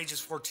game is for ages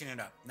 14 and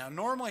up. Now,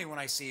 normally when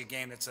I see a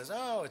game that says,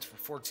 oh, it's for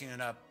 14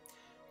 and up,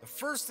 the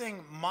first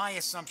thing, my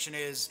assumption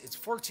is it's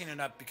 14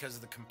 and up because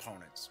of the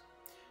components.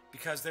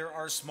 Because there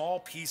are small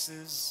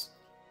pieces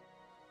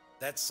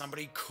that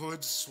somebody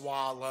could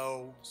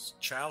swallow.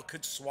 Child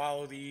could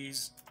swallow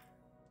these.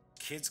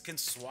 Kids can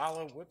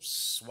swallow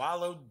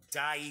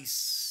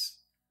dice.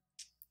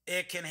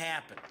 It can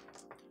happen.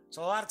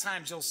 So a lot of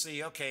times you'll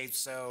see, okay,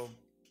 so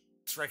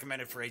it's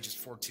recommended for ages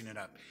 14 and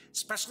up.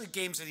 Especially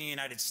games in the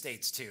United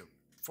States, too.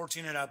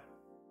 14 and up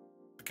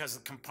because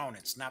of the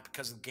components, not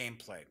because of the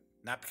gameplay.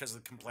 Not because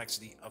of the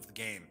complexity of the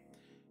game.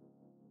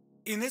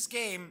 In this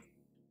game,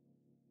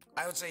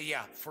 I would say,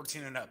 yeah,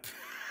 14 and up.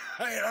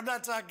 I'm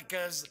not talking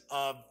because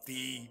of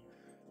the,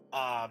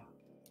 I'm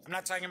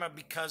not talking about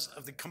because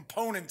of the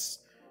components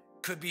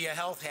could be a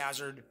health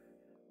hazard.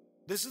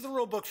 This is the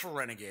rule book for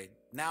Renegade.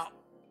 Now,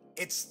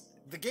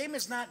 the game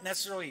is not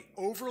necessarily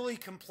overly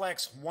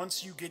complex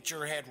once you get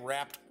your head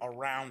wrapped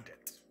around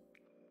it.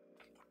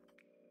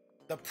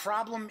 The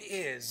problem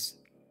is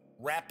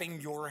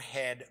wrapping your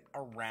head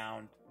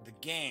around the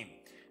game.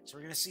 So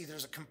we're going to see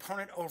there's a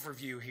component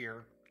overview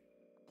here.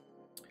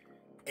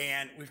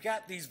 And we've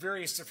got these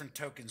various different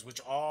tokens, which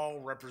all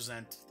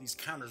represent, these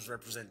counters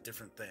represent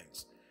different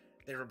things.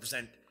 They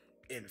represent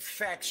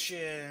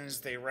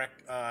infections, or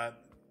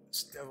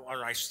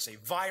I should say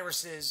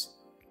viruses,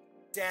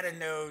 data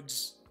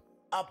nodes,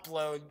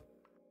 upload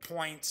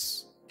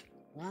points,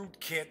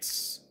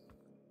 rootkits.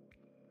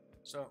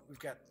 So we've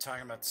got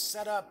talking about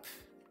setup,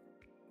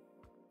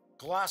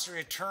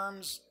 glossary of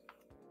terms.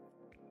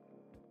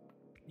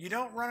 You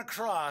don't run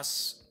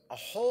across a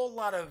whole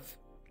lot of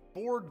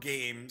board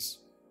games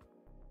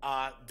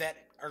that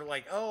are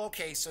like, oh,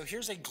 okay, so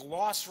here's a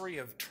glossary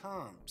of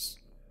terms.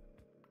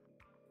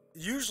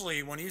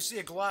 Usually, when you see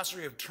a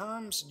glossary of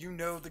terms, you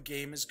know the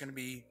game is going to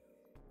be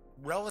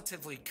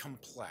relatively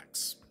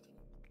complex.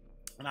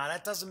 Now,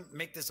 that doesn't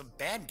make this a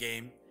bad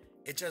game.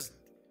 It just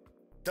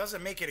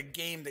doesn't make it a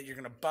game that you're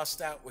going to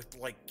bust out with,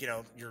 like, you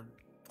know, your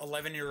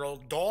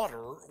 11-year-old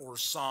daughter or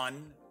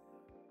son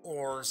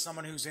or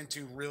someone who's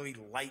into really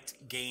light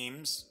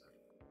games,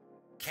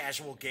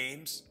 casual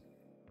games.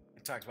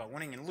 It talks about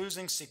winning and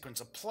losing,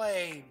 sequence of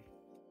play.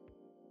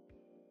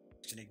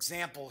 There's an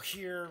example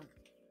here.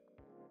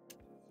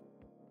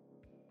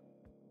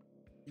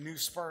 New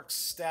spark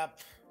step.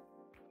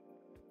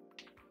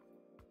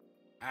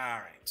 All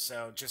right,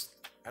 so just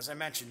as I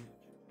mentioned,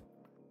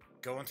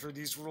 going through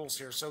these rules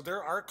here. So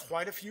there are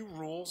quite a few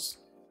rules,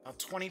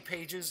 20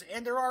 pages,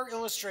 and there are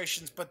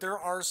illustrations, but there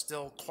are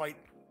still quite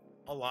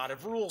a lot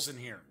of rules in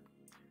here.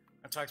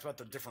 It talks about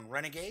the different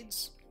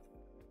renegades.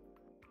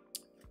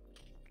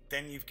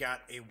 Then you've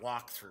got a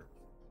walkthrough.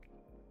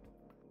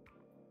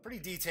 Pretty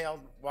detailed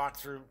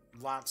walkthrough,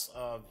 lots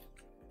of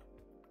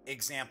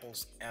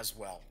examples as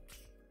well.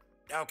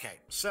 Okay,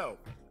 so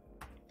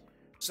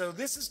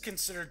this is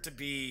considered to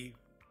be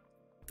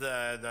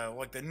the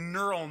like the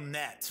neural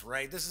net,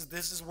 right?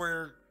 This is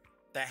where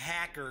the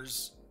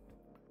hackers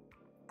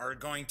are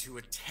going to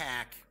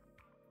attack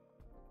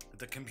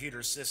the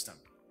computer system.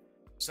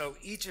 So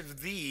each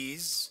of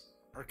these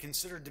are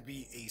considered to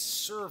be a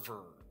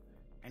server,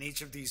 and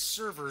each of these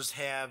servers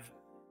have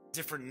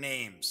different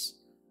names.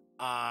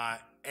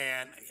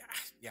 And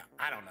yeah,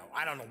 I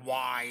don't know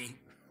why.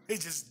 They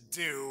just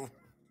do.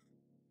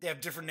 They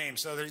have different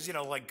names. So there's, you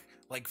know, like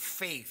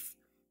Faith.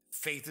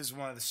 Faith is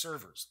one of the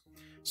servers.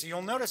 So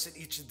you'll notice that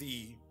each of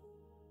the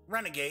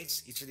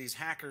renegades, each of these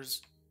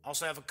hackers,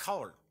 also have a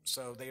color.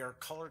 So they are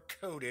color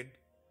coded,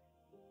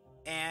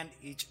 and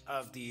each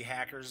of the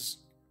hackers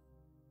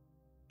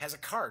has a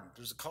card.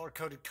 There's a color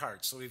coded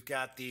card. So we've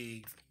got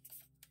the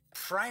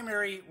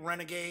primary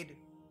renegade,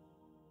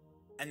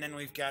 and then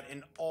we've got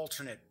an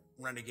alternate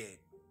renegade.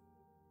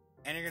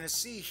 And you're going to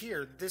see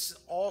here, this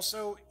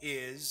also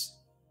is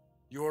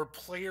your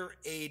player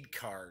aid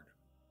card.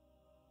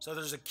 So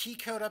there's a key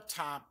code up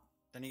top,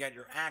 then you got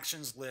your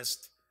actions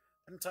list,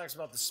 then it talks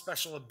about the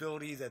special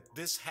ability that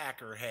this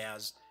hacker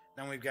has,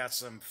 then we've got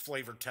some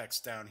flavor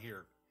text down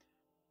here.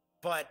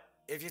 But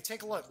if you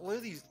take a look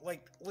at these,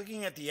 like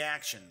looking at the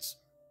actions,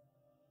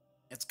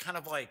 it's kind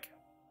of like,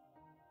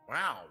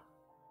 wow.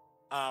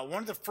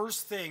 One of the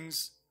first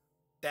things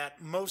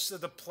that most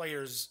of the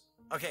players,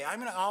 okay,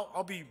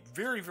 I'll be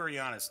very, very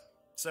honest.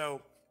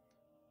 So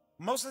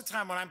most of the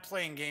time when I'm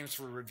playing games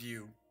for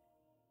review,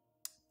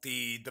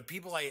 the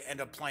people I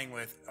end up playing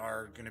with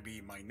are going to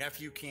be my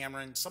nephew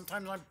Cameron,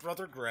 sometimes my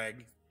brother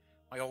Greg,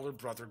 my older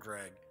brother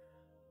Greg,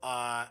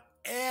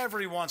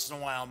 every once in a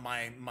while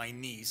my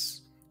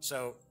niece.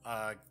 So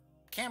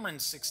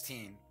Cameron's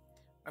 16.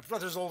 My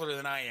brother's older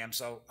than I am,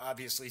 so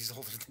obviously he's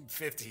older than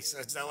 50. So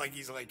it's not like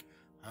he's like,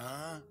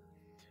 huh?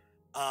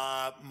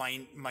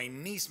 My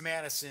niece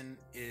Madison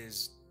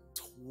is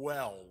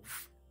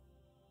 12.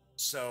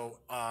 So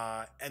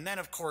and then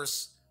of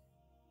course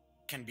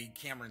can be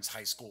Cameron's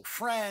high school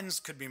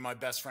friends, could be my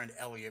best friend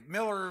Elliot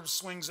Miller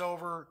swings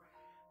over.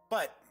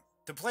 But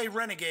to play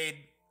Renegade,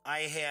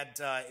 I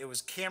had it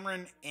was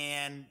Cameron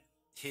and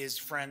his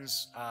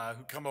friends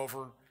who come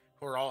over,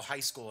 who are all high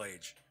school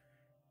age.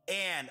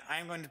 And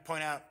I'm going to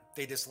point out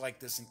they dislike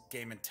this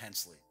game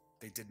intensely.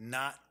 They did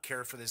not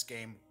care for this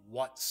game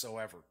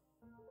whatsoever.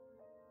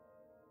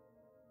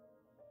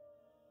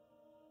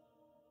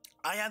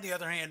 I, on the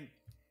other hand,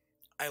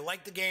 I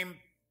like the game,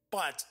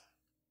 but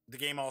the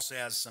game also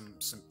has some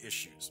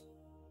issues.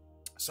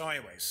 So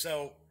anyway,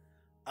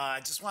 I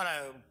just want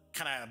to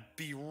kind of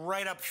be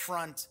right up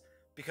front,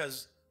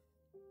 because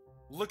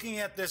looking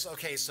at this,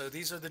 okay, so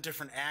these are the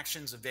different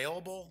actions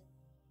available.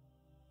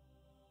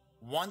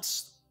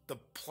 Once the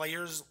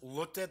players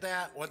looked at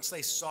that, once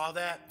they saw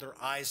that, their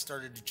eyes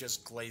started to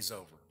just glaze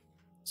over.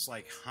 It's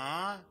like,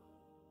 huh?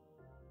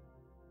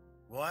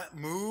 What?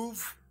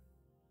 Move?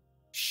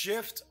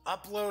 Shift,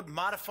 upload,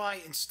 modify,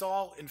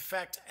 install,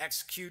 infect,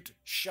 execute,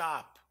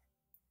 shop.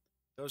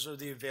 Those are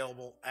the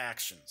available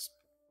actions.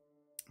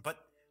 But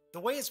the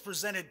way it's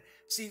presented,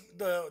 see,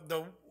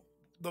 the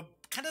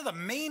kind of the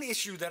main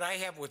issue that I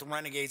have with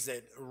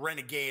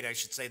Renegade, I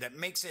should say, that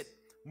makes it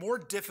more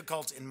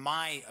difficult, in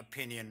my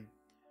opinion,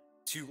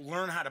 to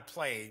learn how to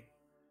play,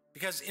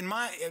 because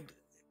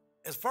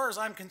as far as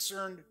I'm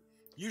concerned,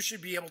 you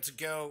should be able to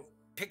go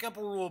pick up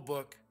a rule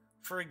book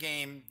for a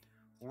game,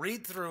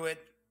 read through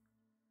it.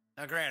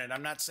 Now, granted,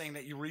 I'm not saying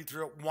that you read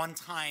through it one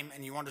time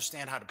and you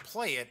understand how to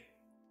play it.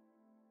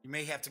 You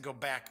may have to go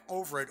back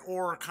over it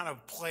or kind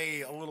of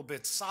play a little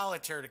bit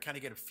solitaire to kind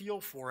of get a feel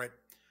for it.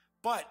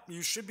 but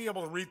you should be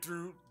able to read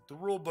through the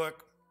rule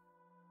book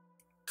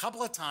a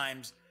couple of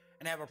times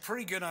and have a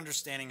pretty good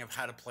understanding of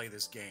how to play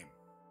this game.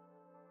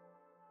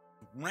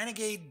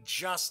 Renegade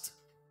just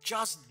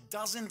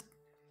doesn't,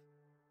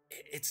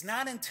 it's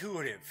not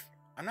intuitive.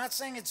 I'm not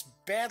saying it's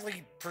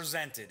badly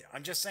presented.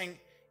 I'm just saying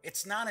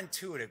it's not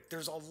intuitive.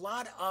 There's a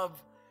lot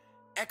of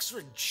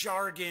extra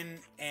jargon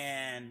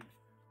and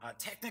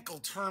technical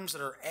terms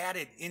that are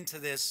added into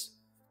this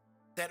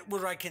that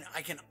where I can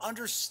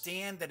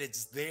understand that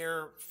it's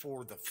there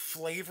for the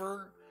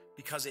flavor,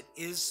 because it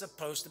is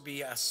supposed to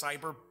be a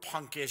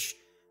cyberpunkish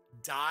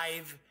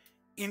dive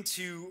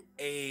into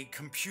a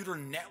computer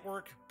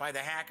network by the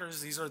hackers.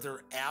 These are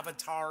their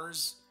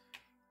avatars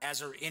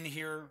as are in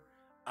here,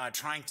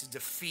 trying to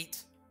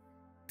defeat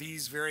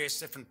these various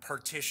different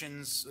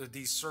partitions,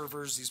 these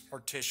servers, these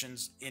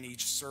partitions in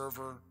each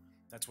server.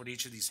 That's what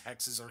each of these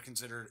hexes are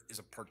considered, is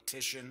a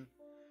partition.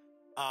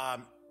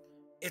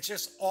 It's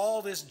just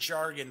all this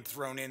jargon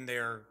thrown in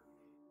there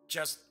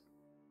just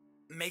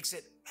makes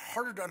it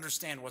harder to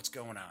understand what's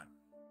going on.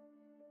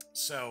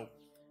 So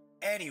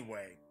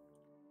anyway,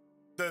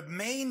 the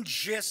main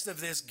gist of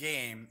this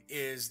game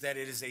is that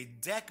it is a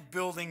deck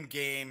building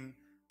game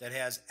that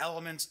has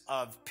elements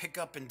of pick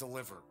up and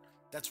deliver.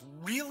 That's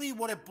really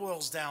what it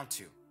boils down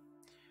to.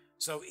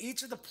 So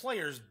each of the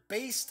players,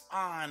 based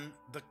on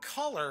the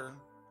color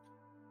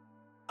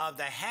of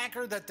the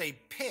hacker that they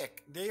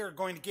pick, they are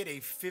going to get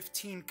a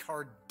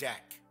 15-card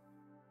deck.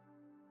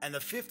 And the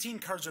 15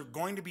 cards are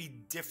going to be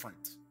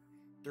different.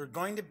 They're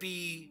going to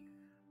be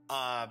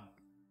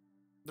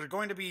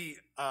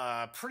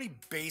pretty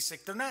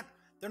basic. They're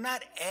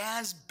not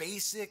as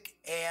basic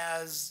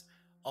as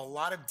a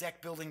lot of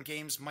deck building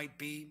games might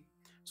be.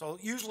 So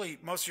usually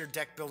most of your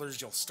deck builders,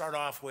 you'll start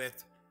off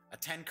with a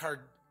 10-card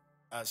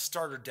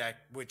starter deck,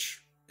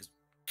 which is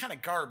kind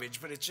of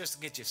garbage, but it's just to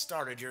get you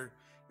started. You're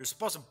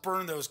supposed to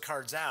burn those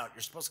cards out.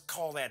 You're supposed to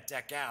call that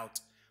deck out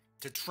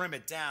to trim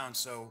it down,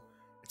 so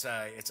it's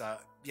a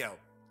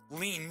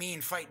lean,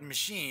 mean fighting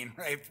machine,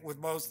 right? With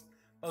most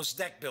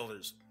deck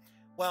builders.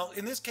 Well,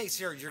 in this case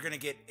here, you're going to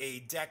get a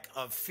deck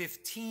of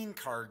 15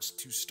 cards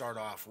to start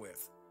off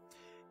with.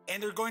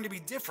 And they're going to be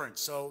different.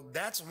 So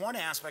that's one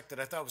aspect that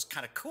I thought was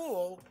kind of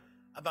cool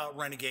about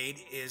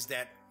Renegade, is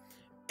that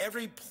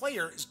every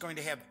player is going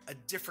to have a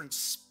different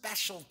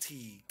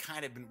specialty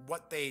kind of in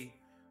what they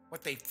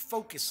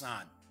focus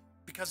on.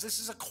 Because this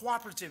is a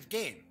cooperative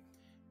game.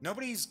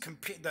 Nobody's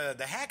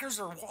the hackers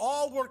are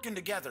all working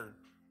together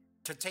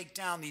to take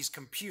down these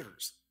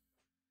computers.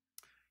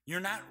 You're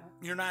not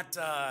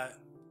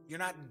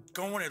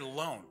going it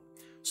alone.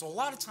 So a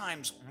lot of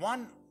times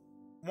one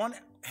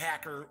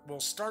hacker will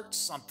start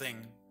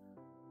something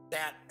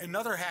that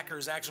another hacker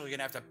is actually going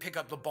to have to pick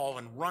up the ball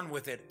and run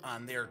with it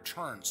on their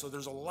turn. So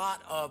there's a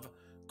lot of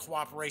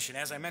cooperation.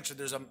 As I mentioned,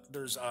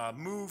 there's a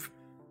move,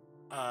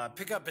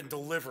 pick up and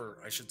deliver,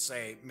 I should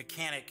say,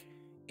 mechanic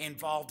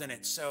involved in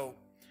it. So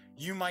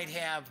you might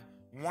have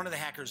one of the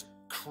hackers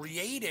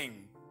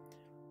creating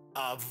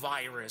a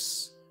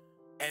virus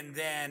and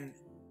then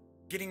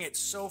getting it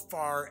so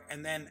far,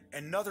 and then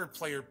another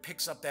player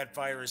picks up that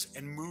virus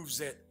and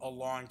moves it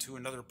along to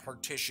another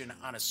partition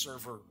on a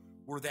server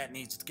where that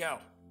needs to go.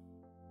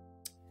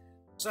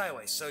 So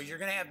anyway, so you're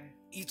going to have,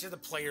 each of the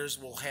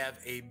players will have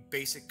a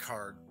basic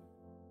card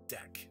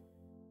deck.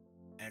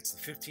 And it's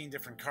the 15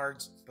 different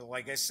cards. But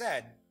like I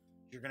said,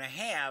 you're going to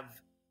have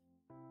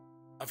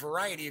a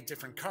variety of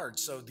different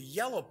cards. So the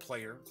yellow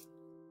player,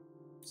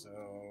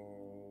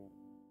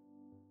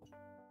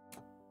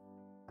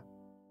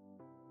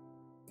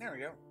 there we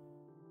go,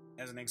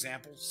 as an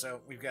example.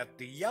 So we've got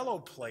the yellow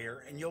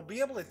player, and you'll be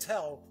able to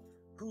tell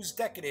whose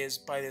deck it is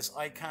by this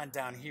icon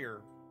down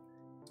here.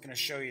 It's going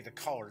to show you the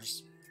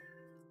colors.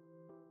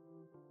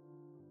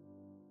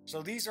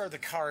 So these are the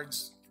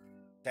cards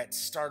that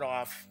start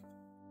off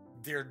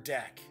their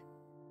deck.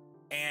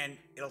 And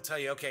it'll tell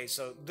you, okay,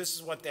 so this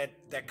is what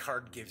that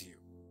card gives you.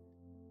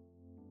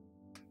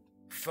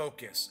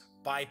 Focus,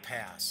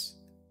 bypass,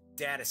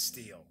 data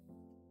steal,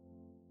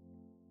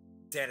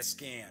 data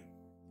scan,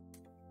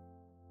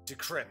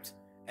 decrypt.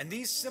 And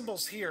these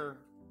symbols here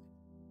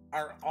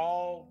are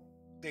all,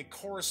 they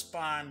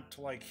correspond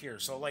to like here.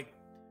 So like,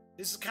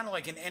 this is kind of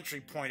like an entry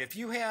point. If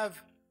you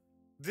have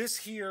this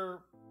here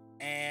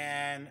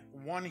and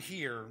one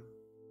here,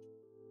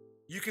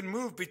 you can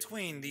move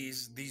between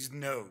these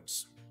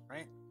nodes,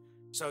 right?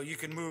 So you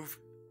can move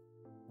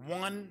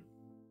one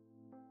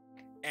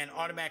and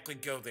automatically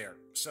go there.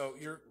 So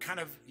you're kind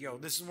of,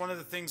 this is one of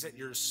the things that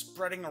you're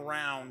spreading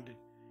around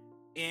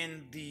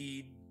in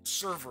the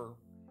server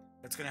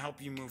that's going to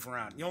help you move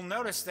around. You'll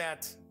notice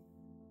that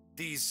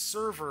these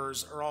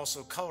servers are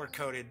also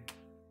color-coded.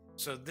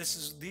 So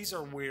these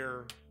are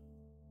where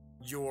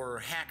your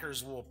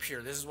hackers will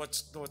appear. This is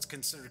what's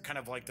considered kind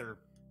of like their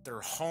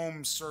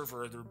home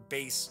server, their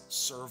base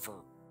server.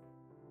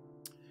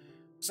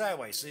 So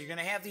anyway, so you're going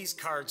to have these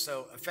cards.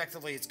 So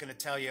effectively, it's going to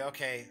tell you,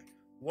 okay,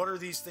 what are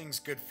these things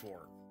good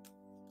for?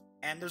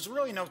 And there's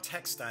really no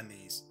text on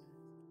these.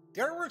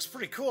 The artwork's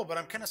pretty cool, but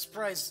I'm kind of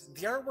surprised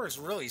the artwork's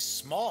really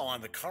small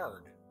on the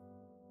card.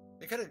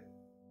 They could have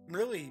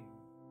really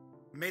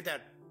made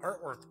that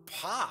artwork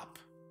pop.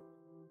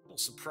 A little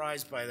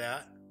surprised by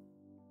that.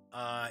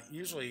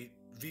 Usually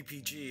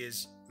VPG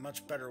is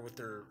much better with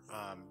their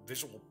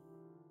visual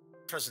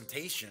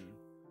presentation.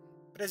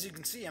 But as you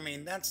can see, I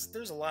mean,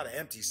 there's a lot of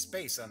empty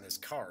space on this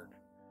card.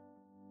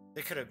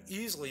 They could have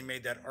easily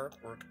made that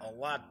artwork a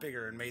lot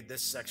bigger and made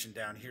this section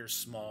down here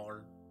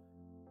smaller.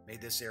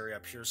 Made this area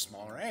up here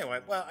smaller. Anyway,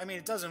 well, I mean,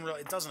 it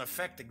doesn't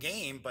affect the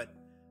game, but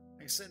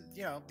like I said,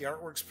 you know, the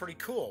artwork's pretty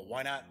cool.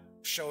 Why not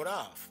show it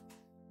off?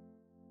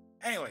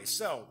 Anyway,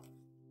 so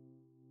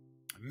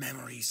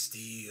memory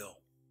steal.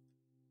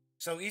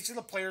 So each of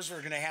the players are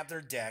going to have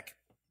their deck.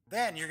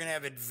 Then you're going to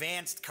have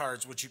advanced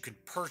cards which you can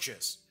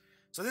purchase.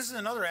 So this is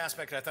another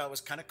aspect I thought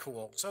was kind of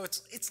cool. So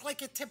it's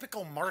like a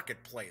typical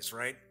marketplace,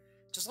 right?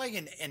 Just like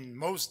in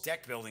most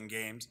deck building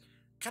games,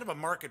 kind of a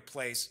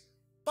marketplace.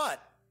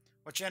 But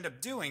what you end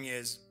up doing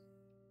is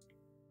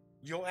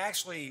you'll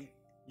actually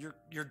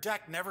your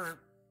deck never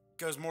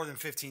goes more than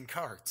 15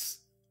 cards.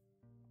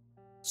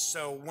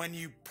 So when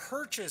you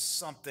purchase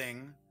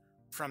something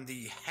from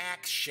the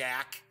Hack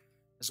Shack,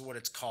 is what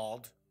it's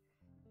called.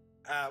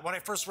 When I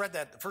first read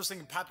that, the first thing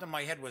that popped in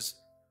my head was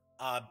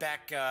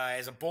back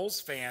as a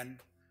Bulls fan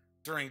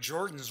during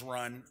Jordan's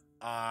run,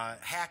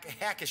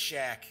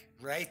 Hack-a-Shack,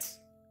 right?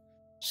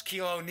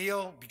 Shaquille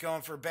O'Neal be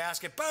going for a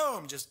basket,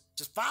 boom, just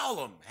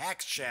foul him,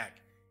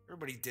 Hack-Shack.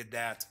 Everybody did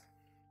that.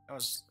 That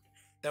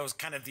was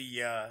kind of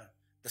the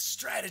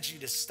strategy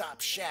to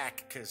stop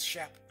Shaq, because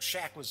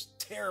Shaq was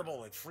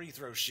terrible at free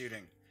throw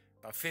shooting.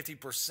 About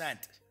 50%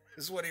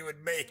 is what he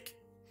would make.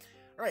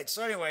 All right,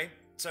 so anyway,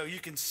 so you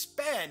can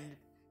spend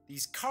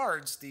these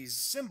cards, these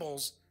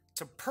symbols,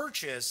 to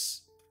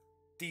purchase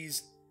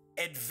these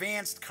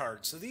advanced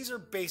cards. So these are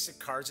basic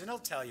cards, and it'll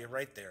tell you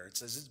right there. It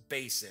says it's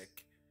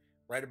basic,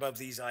 right above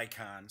these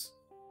icons.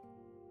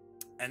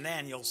 And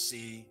then you'll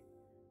see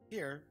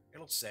here,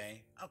 it'll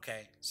say,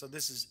 okay, so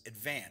this is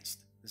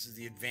advanced. This is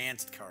the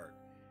advanced card.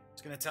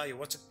 It's going to tell you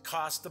what's it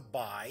cost to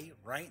buy,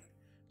 right?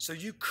 So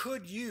you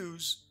could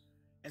use,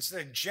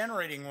 instead of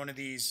generating one of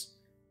these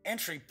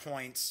entry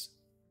points,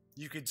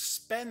 you could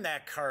spend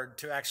that card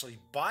to actually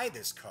buy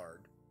this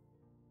card.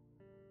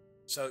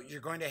 So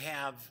you're going to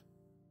have,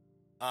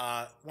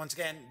 once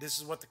again, this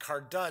is what the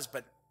card does,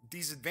 but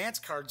these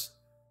advanced cards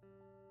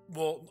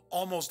will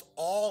almost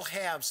all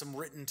have some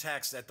written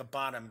text at the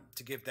bottom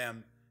to give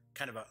them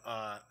kind of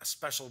a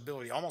special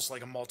ability, almost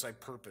like a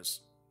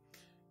multi-purpose.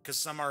 Because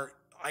some are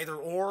either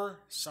or,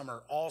 some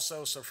are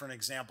also. So for an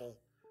example,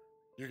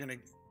 you're going to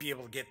be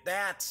able to get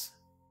that,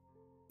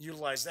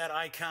 utilize that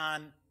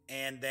icon,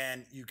 and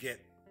then you get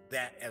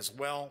that as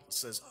well. It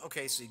says,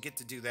 okay, so you get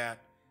to do that.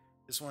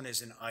 This one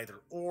is in either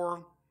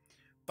or.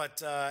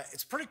 But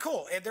it's pretty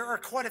cool. And there are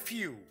quite a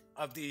few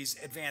of these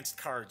advanced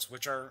cards,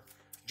 which are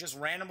just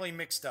randomly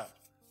mixed up.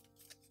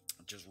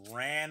 Just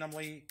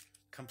randomly,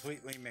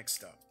 completely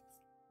mixed up.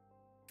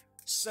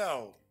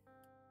 So,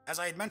 as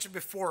I had mentioned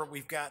before,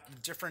 we've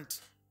got different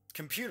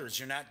computers.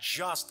 You're not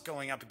just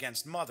going up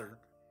against Mother.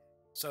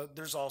 So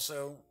there's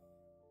also,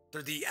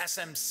 they're the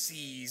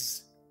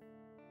SMCs,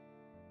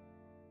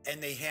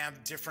 and they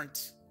have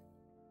different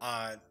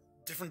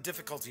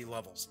difficulty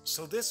levels.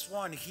 So this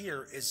one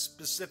here is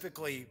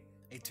specifically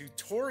a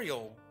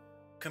tutorial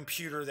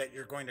computer that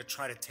you're going to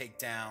try to take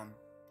down.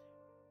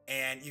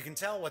 And you can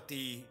tell what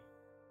the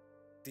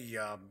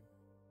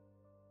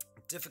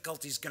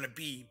difficulty is going to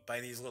be by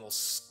these little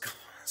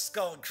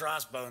skull and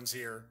crossbones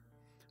here.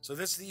 So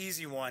this is the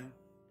easy one.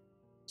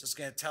 Just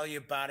going to tell you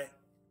about it.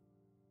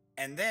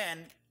 And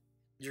then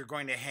you're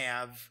going to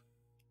have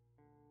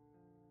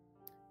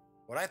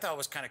what I thought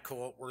was kind of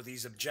cool were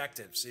these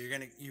objectives. So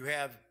you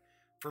have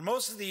for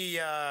most of the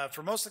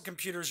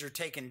computers you're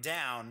taking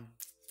down,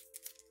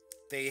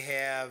 they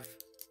have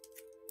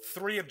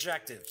 3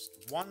 objectives: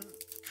 1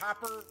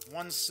 copper,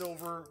 1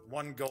 silver,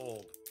 1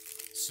 gold.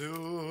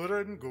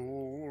 Silver and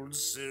gold,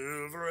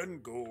 silver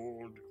and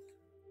gold.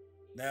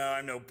 No,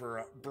 I'm no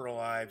Burl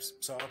Ives.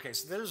 So okay,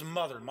 so there's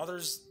Mother.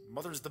 Mother's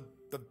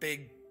the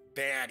big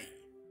baddie.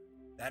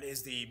 That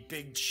is the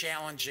big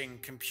challenging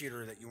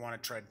computer that you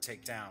want to try to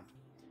take down.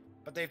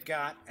 But they've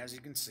got, as you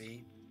can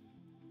see,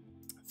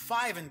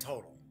 5 in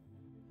total,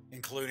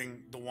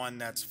 including the one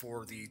that's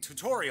for the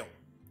tutorial,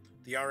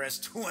 the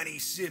RS-20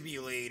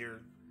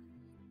 simulator.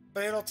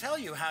 But it'll tell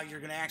you how you're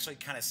going to actually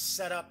kind of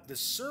set up the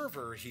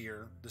server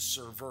here, the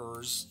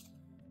servers,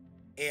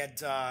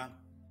 and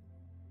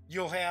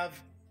you'll have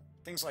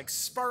things like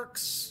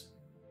sparks,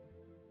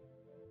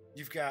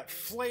 you've got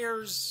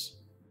flares,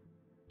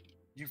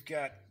 you've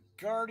got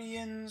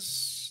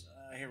guardians,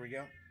 here we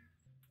go,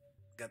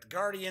 got the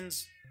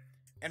guardians,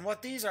 and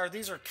what these are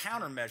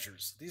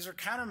countermeasures. These are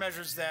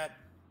countermeasures that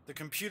the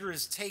computer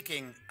is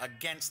taking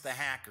against the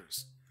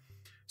hackers.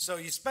 So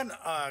you spend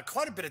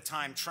quite a bit of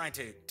time trying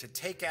to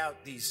take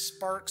out these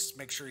sparks,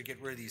 make sure you get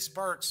rid of these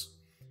sparks,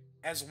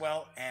 as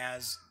well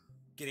as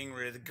getting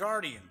rid of the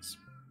guardians.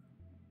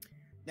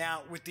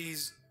 Now, with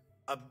these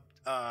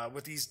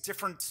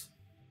different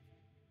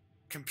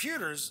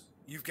computers,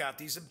 you've got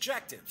these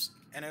objectives,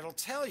 and it'll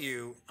tell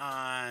you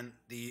on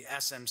the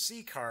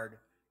SMC card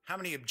how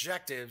many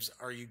objectives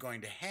are you going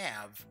to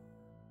have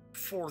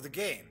for the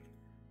game.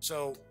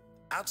 So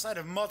outside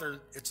of Mother,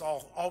 it's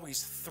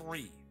always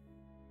 3.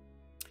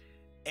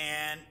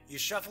 And you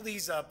shuffle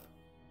these up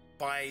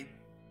by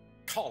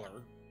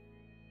color,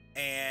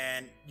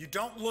 and you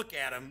don't look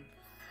at them.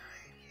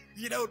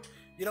 You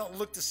don't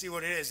look to see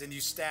what it is, and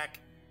you stack.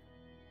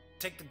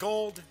 Take the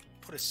gold,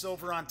 put a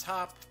silver on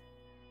top,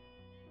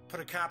 put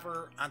a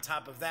copper on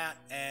top of that,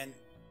 and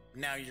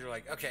now you're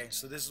like, okay,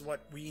 so this is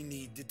what we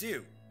need to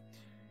do.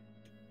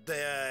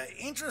 The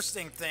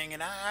interesting thing,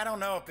 and I don't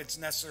know if it's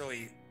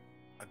necessarily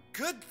a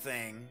good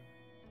thing,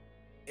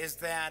 is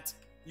that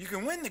you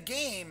can win the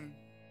game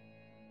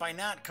by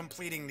not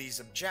completing these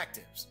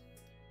objectives.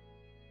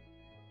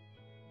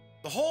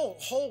 The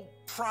whole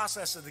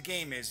process of the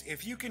game is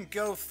if you can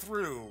go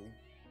through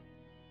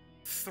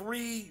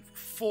 3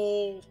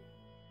 full,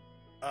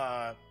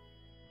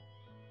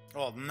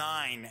 well,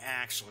 9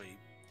 actually,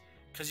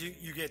 because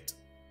you get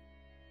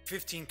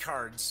 15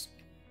 cards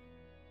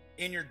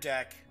in your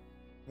deck.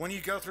 When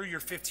you go through your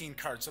 15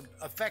 cards, so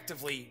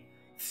effectively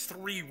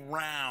 3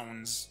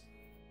 rounds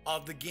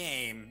of the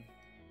game,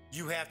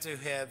 you have to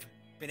have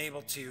been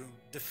able to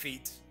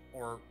defeat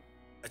or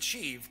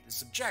achieve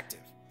this objective.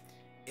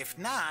 If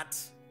not,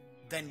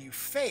 then you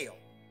fail.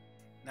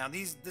 Now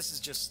this is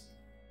just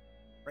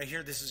right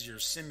here, this is your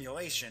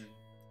simulation.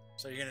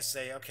 So you're gonna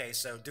say, okay,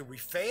 so did we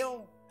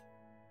fail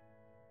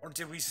or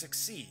did we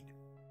succeed?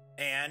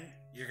 And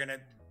you're gonna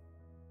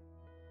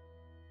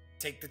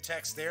take the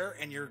text there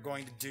and you're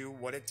going to do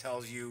what it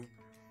tells you,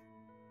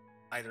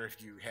 either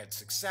if you had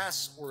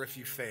success or if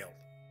you failed.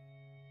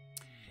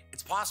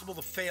 It's possible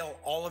to fail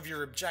all of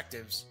your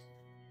objectives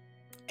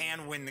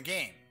and win the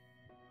game,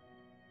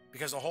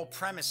 because the whole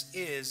premise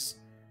is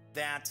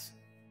that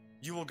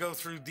you will go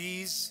through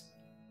these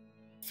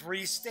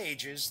 3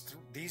 stages,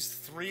 these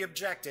 3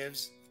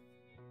 objectives.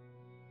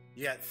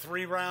 You got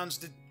 3 rounds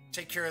to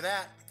take care of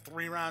that,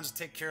 3 rounds to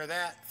take care of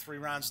that, 3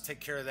 rounds to take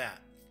care of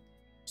that.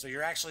 So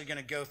you're actually going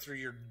to go through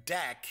your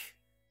deck.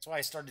 That's why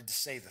I started to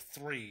say the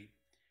 3.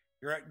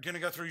 You're going to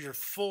go through your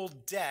full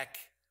deck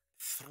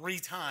 3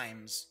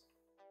 times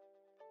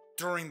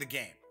during the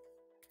game.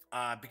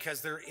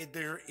 Because there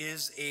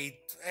is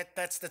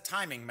that's the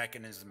timing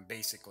mechanism,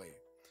 basically.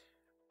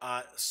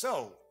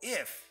 So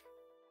if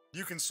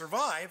you can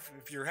survive,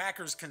 if your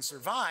hackers can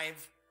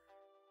survive,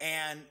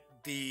 and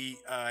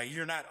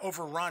you're not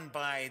overrun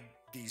by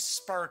these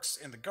sparks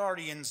and the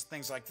guardians,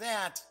 things like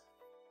that,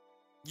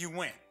 you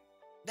win.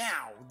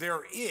 Now,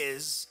 there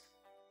is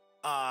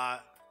a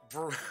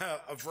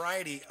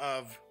variety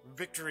of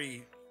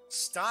victory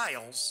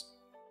styles.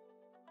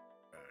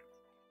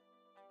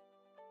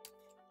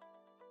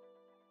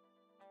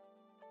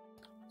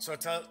 So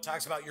it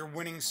talks about your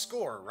winning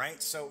score,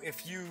 right? So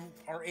if you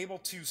are able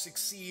to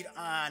succeed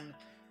on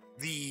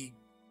the...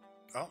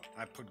 Oh,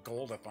 I put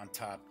gold up on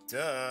top.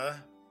 Duh.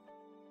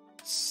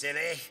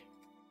 Silly.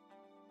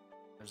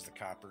 There's the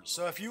copper.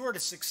 So if you were to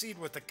succeed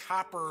with the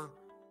copper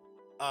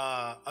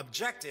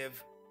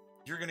objective,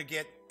 you're going to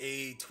get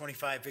a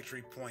 25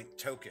 victory point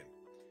token.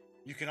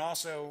 You can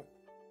also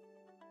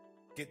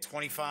get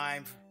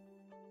 25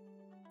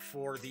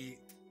 for the...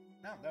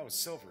 No, that was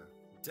silver.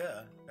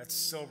 Duh. That's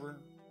silver.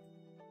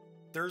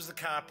 There's the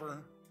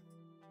copper,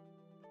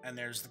 and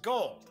there's the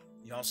gold.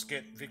 You also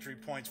get victory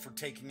points for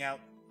taking out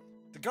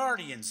the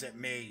guardians that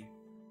may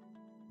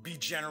be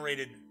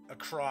generated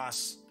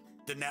across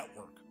the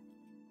network.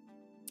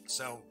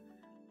 So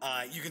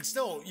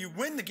you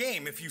win the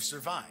game if you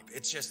survive.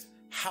 It's just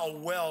how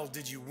well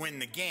did you win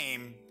the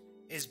game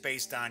is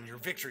based on your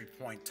victory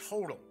point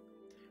total.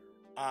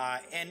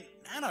 And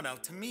I don't know,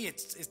 to me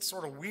it's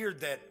sort of weird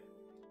that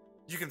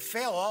you can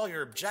fail all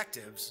your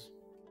objectives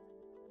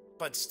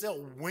but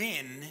still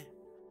win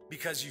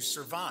because you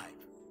survive.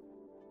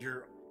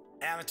 Your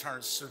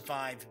avatars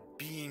survive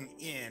being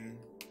in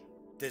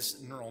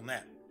this neural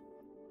net.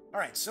 All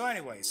right, so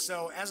anyway,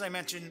 so as I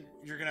mentioned,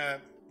 you're gonna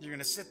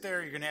sit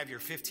there, you're gonna have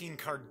your 15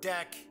 card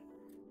deck.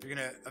 You're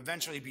gonna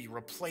eventually be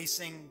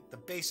replacing the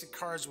basic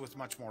cards with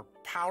much more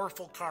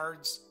powerful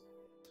cards.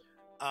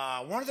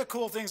 One of the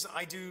cool things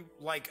I do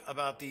like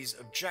about these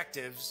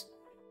objectives,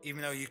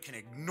 even though you can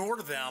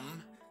ignore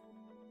them,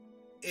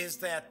 is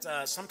that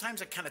sometimes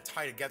they kind of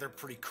tie together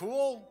pretty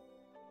cool,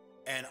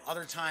 and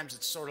other times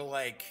it's sort of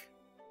like,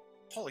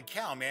 holy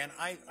cow, man,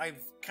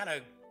 I've kind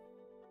of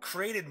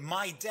created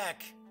my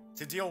deck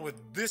to deal with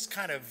this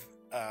kind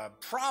of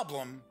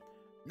problem.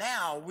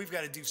 Now we've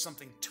got to do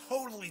something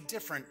totally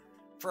different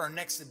for our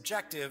next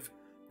objective.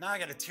 Now I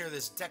got to tear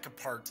this deck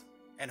apart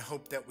and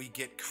hope that we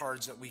get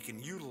cards that we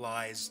can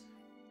utilize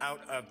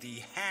out of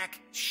the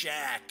Hack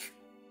Shack.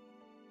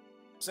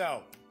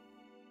 So,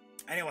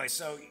 anyway,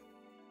 so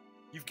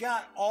you've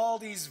got all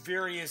these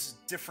various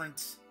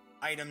different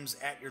items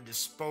at your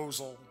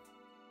disposal.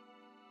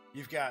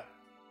 You've got,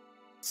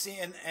 see,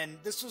 and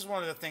this was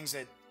one of the things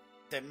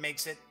that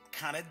makes it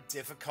kind of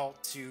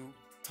difficult to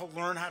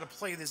learn how to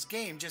play this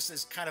game, just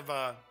as kind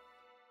of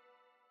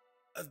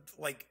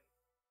like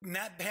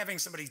not having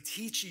somebody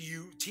teach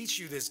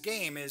you this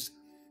game is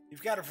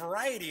you've got a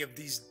variety of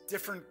these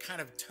different kind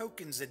of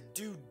tokens that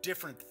do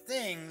different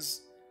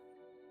things,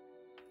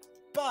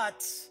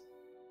 but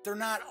they're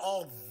not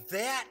all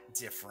that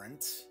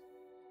different.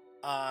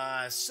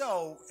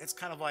 So it's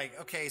kind of like,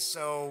 okay,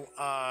 so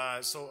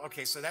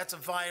that's a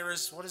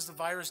virus. What does the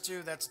virus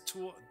do? That's a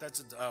tool.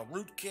 That's a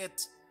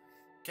rootkit.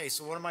 Okay,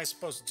 so what am I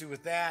supposed to do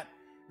with that?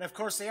 And of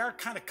course, they are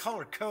kind of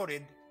color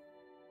coded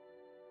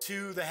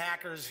to the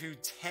hackers who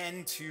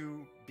tend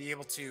to be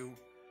able to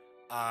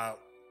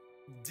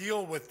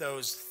deal with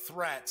those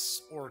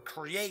threats or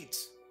create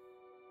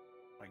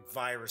like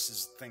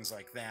viruses, things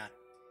like that.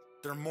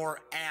 They're more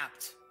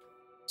apt.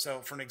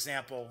 So, for an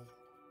example,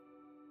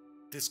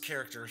 this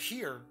character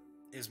here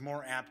is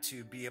more apt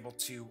to be able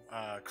to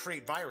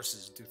create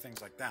viruses, do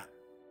things like that.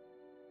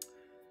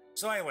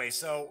 So anyway,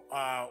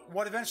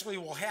 what eventually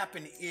will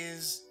happen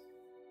is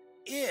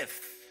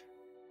if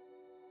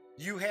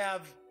you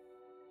have,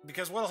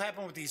 because what will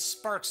happen with these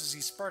sparks is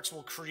these sparks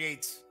will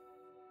create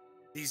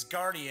these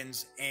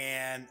guardians,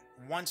 and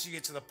once you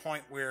get to the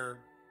point where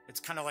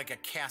it's kind of like a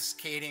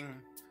cascading,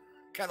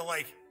 kind of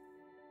like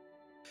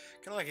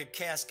a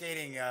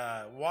cascading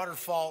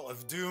waterfall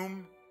of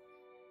doom,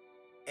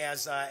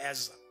 as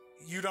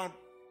you don't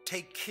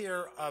take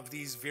care of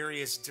these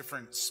various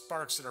different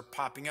sparks that are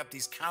popping up,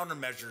 these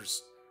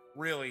countermeasures,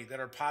 really, that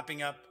are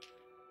popping up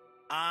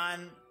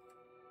on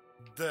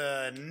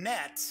the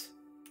net,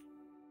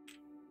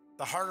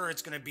 the harder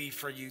it's going to be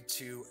for you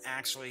to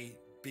actually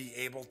be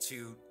able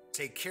to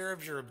take care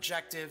of your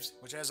objectives,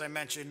 which, as I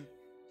mentioned,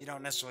 you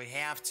don't necessarily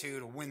have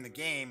to win the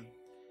game,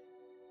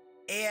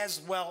 as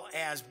well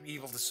as be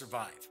able to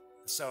survive.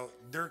 So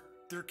there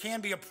can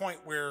be a point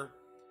where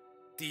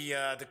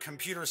the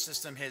computer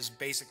system has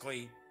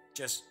basically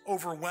just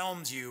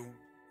overwhelmed you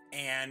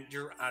and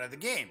you're out of the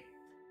game.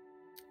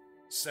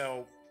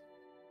 So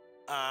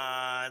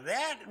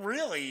that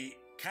really,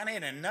 kind of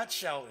in a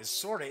nutshell, is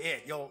sort of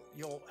it.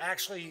 You'll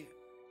actually,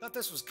 thought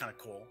this was kind of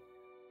cool.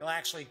 You'll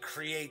actually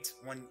create,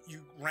 when you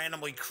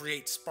randomly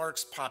create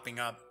sparks popping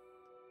up,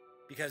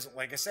 because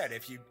like I said,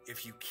 if you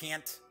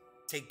can't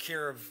take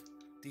care of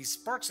these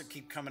sparks that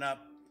keep coming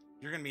up,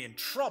 you're going to be in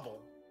trouble.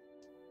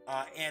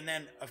 And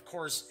then, of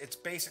course, it's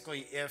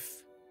basically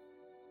if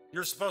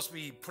you're supposed to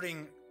be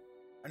putting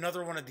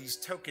another one of these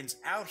tokens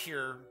out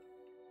here,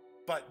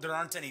 but there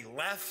aren't any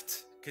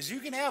left, because you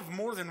can have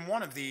more than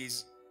one of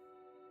these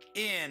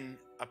in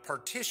a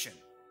partition.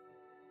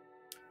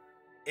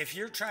 If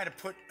you're trying to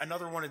put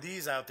another one of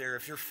these out there,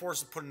 if you're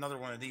forced to put another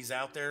one of these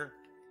out there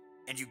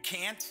and you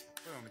can't,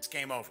 boom, it's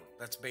game over.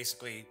 That's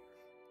basically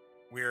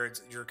where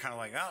you're kind of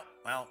like, oh,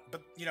 well,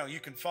 but you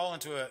can fall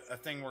into a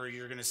thing where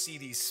you're going to see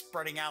these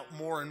spreading out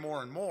more and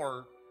more and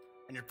more,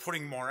 and you're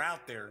putting more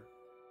out there.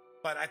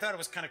 But I thought it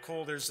was kind of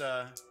cool. There's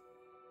a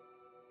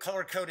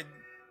color-coded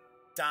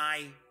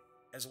die,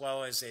 as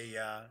well as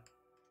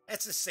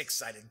it's a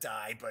 6-sided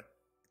die, but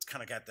it's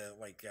kind of got the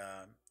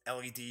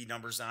LED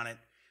numbers on it.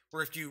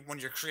 Where when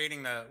you're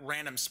creating the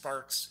random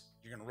sparks,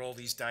 you're going to roll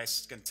these dice.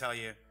 It's going to tell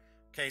you,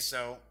 okay,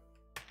 so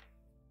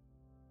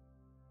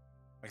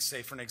like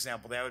say for an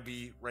example, that would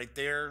be right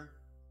there.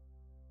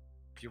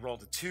 If you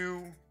rolled a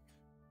 2,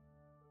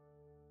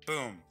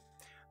 boom.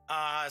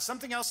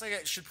 Something else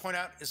I should point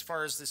out as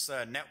far as this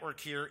network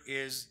here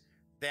is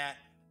that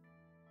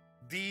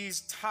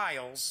these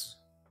tiles,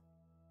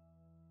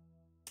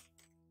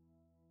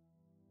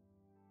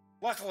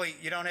 luckily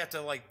you don't have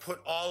to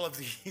put all of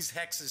these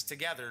hexes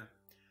together.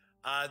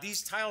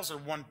 These tiles are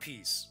one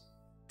piece,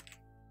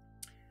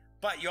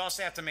 but you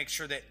also have to make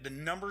sure that the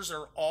numbers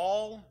are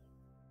all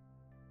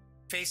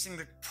facing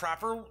the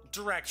proper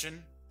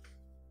direction,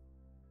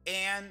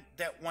 and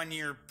that when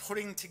you're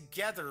putting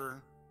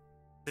together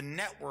the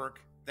network,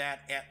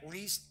 that at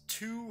least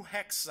 2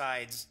 hex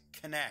sides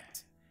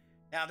connect.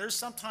 Now, there's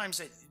sometimes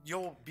that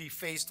you'll be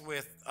faced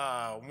with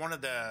one of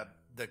the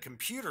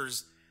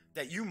computers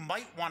that you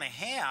might want to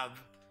have.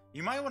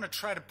 You might want to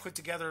try to put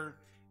together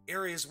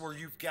areas where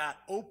you've got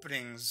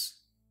openings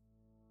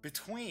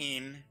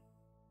between,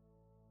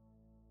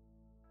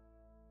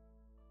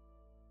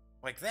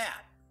 like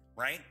that,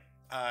 right?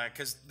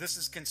 Because this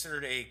is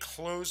considered a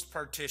closed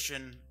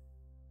partition,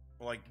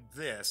 like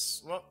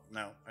this. Well,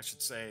 no, I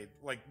should say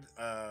like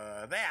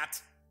that,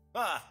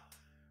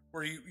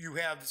 where you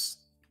have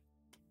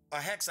a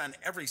hex on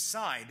every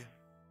side,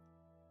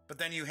 but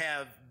then you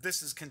have,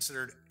 this is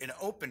considered an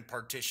open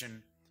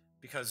partition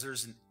because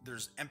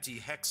there's empty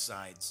hex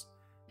sides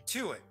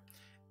to it.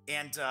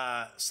 And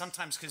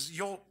sometimes, because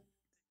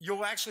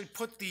you'll actually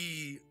put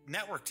the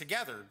network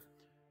together.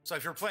 So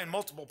if you're playing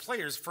multiple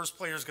players, first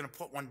player is going to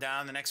put one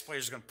down, the next player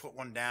is going to put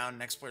one down,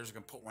 next player is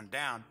going to put one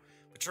down.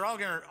 But you're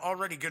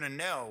already going to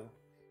know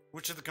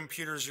which of the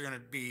computers you're going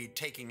to be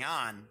taking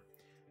on.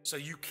 So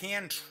you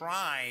can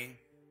try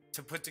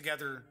to put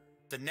together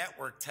the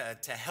network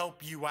to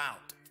help you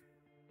out.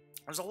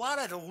 There's a lot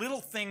of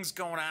little things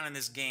going on in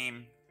this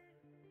game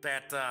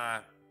that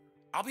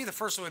I'll be the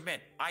first to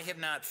admit I have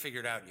not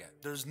figured out yet.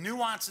 There's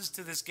nuances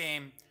to this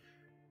game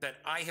that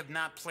I have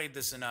not played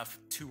this enough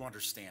to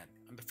understand.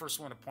 I'm the first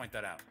one to point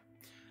that out.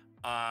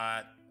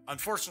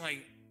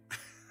 Unfortunately,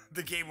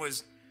 the game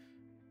was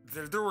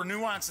there were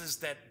nuances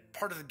that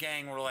part of the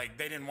gang were like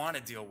they didn't want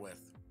to deal with.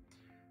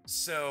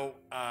 So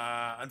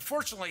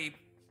unfortunately,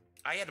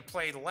 I had to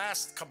play the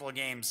last couple of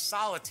games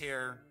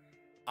solitaire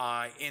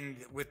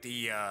with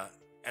the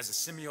as a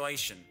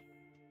simulation,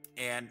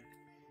 and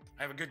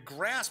I have a good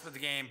grasp of the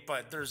game,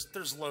 but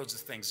there's loads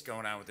of things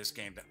going on with this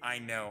game that I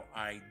know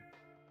I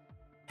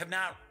have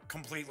not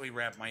completely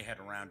wrapped my head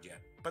around yet.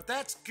 But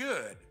that's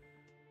good.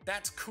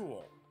 That's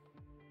cool.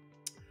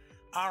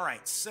 All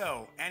right,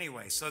 so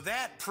anyway, so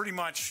that pretty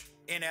much,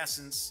 in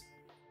essence,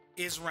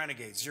 is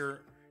Renegades. You're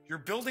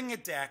building a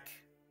deck.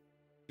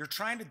 You're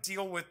trying to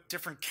deal with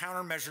different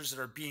countermeasures that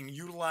are being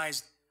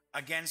utilized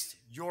against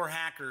your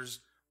hackers,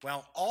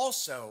 while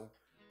also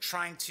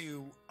trying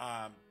to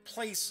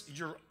place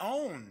your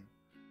own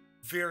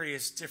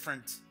various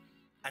different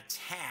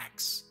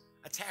attack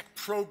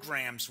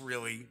programs,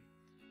 really,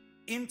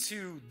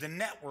 into the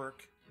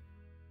network,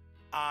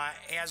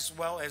 as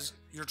well as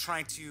you're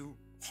trying to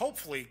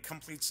hopefully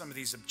complete some of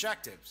these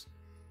objectives.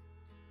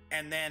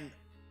 And then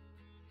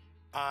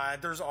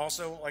there's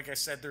also, like I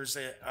said, there's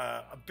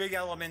a big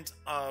element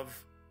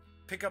of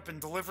pickup and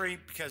delivery,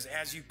 because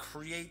as you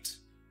create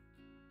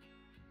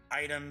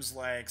items,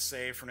 like,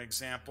 say, for an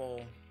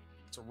example,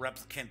 it's a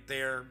replicant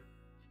there,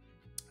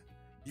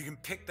 you can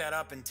pick that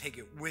up and take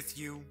it with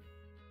you.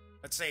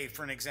 Let's say,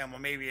 for an example,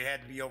 maybe it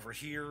had to be over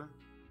here.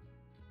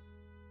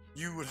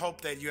 You would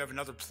hope that you have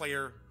another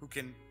player who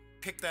can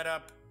pick that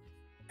up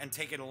and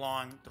take it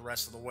along the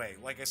rest of the way.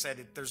 Like I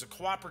said, there's a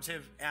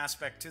cooperative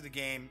aspect to the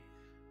game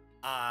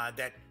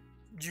that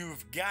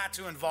you've got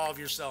to involve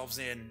yourselves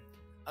in.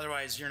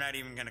 Otherwise, you're not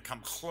even going to come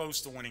close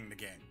to winning the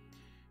game,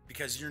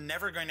 because you're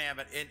never going to have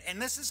it.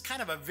 And this is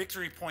kind of a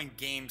Victory Point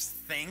Games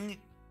thing.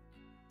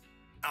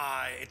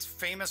 It's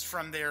famous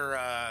from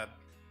their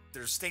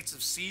States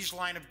of Siege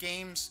line of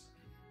games,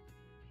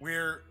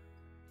 where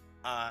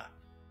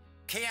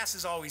chaos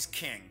is always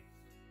king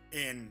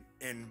in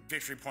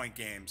Victory Point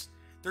games.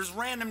 There's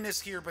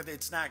randomness here, but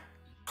it's not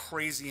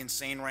crazy,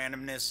 insane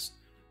randomness.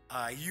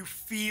 You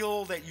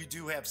feel that you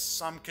do have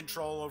some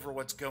control over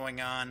what's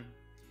going on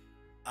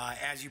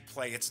as you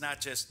play. It's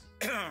not just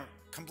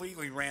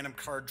completely random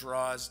card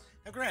draws.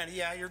 Now, granted,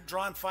 yeah, you're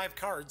drawing 5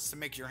 cards to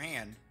make your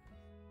hand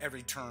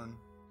every turn,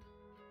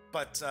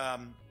 but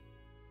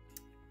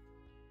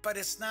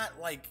it's not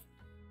like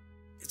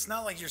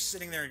you're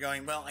sitting there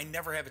going, well, I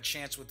never have a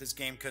chance with this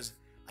game because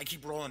I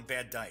keep rolling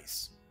bad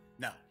dice.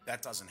 No,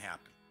 that doesn't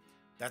happen.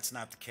 That's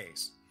not the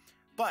case.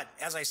 But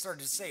as I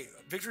started to say,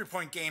 Victory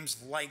Point Games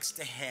likes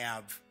to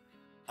have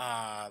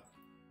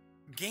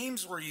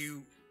games where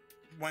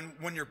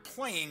when you're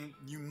playing,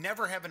 you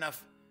never have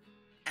enough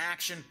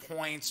action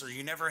points, or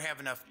you never have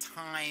enough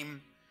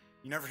time,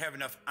 you never have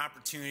enough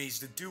opportunities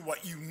to do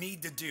what you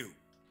need to do,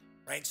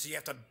 right? So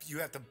you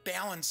have to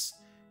balance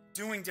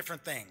doing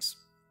different things.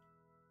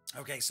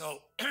 Okay,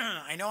 so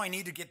I know I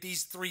need to get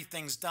these 3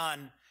 things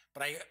done,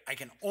 but I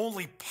can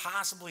only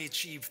possibly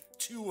achieve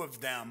 2 of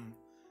them.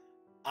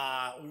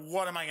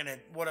 What am I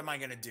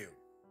gonna do?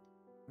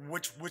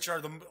 Which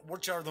are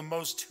the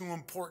most 2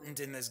 important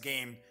in this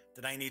game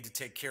that I need to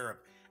take care of?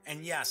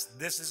 And yes,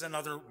 this is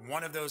another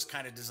one of those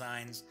kind of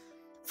designs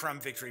from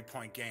Victory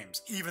Point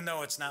Games. Even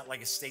though it's not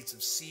like a States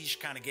of Siege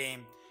kind of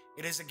game,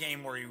 it is a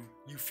game where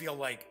you feel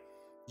like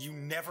you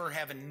never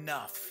have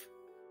enough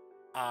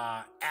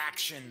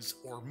actions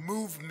or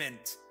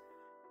movement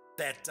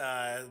that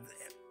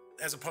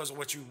as opposed to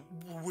what you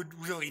would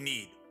really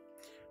need.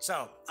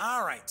 So,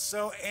 all right.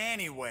 So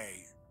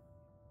anyway,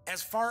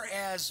 as far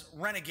as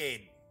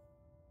Renegade,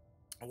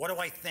 what do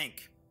I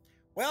think?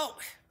 Well,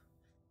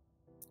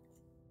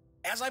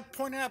 as I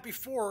pointed out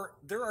before,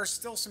 there are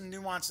still some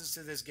nuances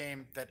to this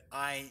game that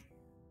I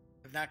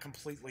have not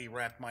completely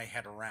wrapped my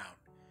head around.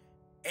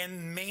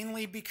 And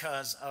mainly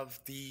because of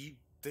the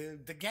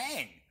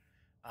gang.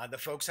 The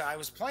folks I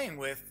was playing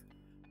with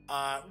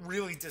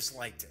really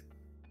disliked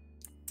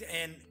it.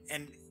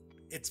 And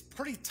it's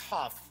pretty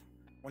tough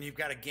when you've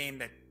got a game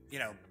that,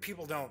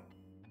 people don't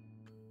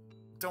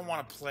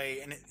want to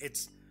play, and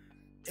it's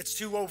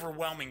too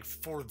overwhelming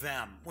for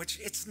them, which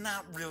it's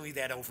not really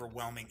that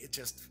overwhelming. It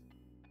just,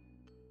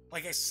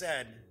 like I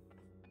said,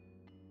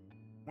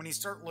 when you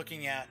start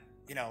looking at,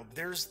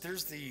 there's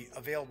the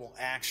available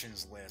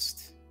actions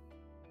list,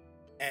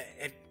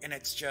 and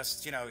it's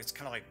just, it's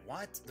kind of like,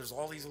 what? There's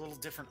all these little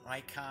different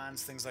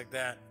icons, things like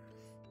that.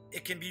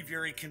 It can be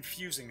very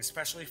confusing,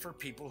 especially for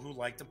people who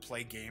like to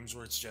play games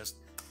where it's just,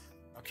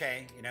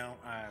 okay,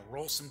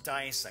 roll some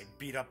dice, I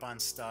beat up on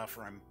stuff,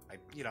 or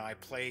I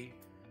play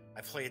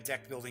a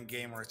deck building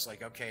game where it's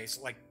like, okay,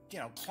 so like,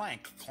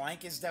 Clank.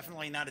 Clank is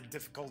definitely not a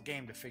difficult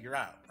game to figure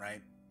out,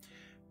 right?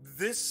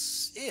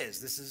 This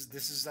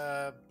is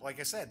like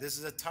I said, this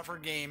is a tougher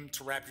game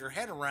to wrap your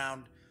head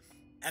around,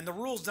 and the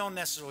rules don't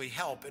necessarily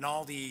help, and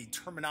all the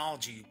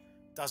terminology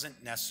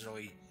doesn't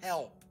necessarily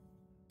help.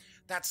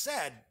 That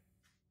said,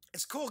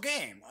 it's a cool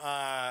game.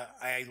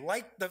 I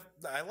like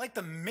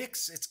the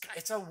mix.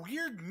 It's a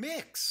weird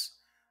mix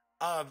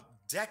a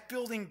deck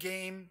building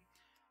game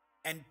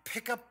and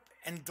pickup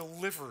and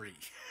delivery.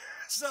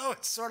 So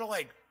it's sort of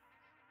like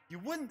you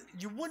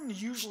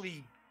wouldn't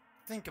usually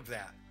think of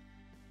that.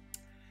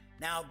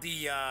 Now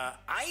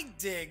I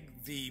dig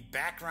the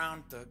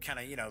background, the kind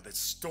of the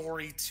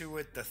story to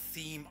it, the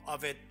theme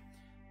of it,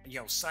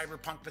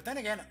 cyberpunk. But then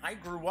again, I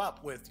grew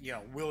up with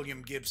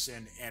William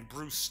Gibson and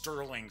Bruce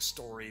Sterling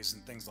stories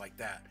and things like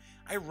that.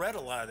 I read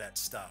a lot of that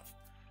stuff.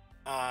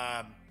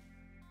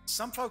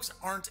 Some folks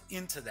aren't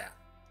into that.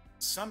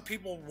 Some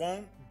people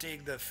won't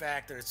dig the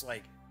fact that it's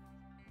like,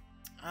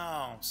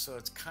 oh, so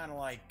it's kind of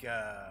like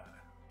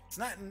it's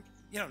not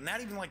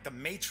not even like the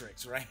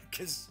Matrix, right?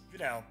 Because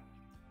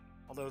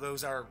although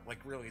those are like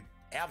really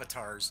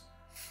avatars,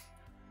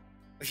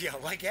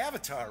 like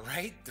Avatar,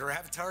 right? They're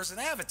avatars in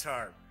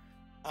Avatar.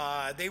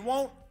 They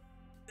won't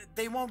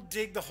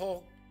dig the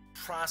whole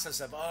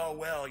process of, oh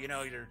well,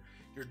 you're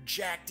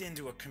jacked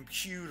into a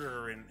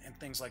computer and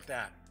things like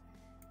that.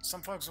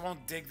 Some folks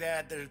won't dig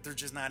that. They're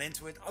just not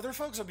into it. Other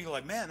folks will be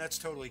like, man, that's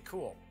totally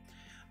cool.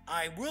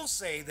 I will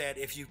say that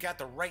if you've got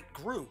the right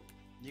group,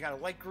 you got a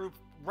right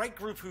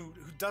group who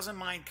doesn't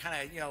mind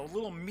kind of, a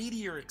little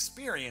meatier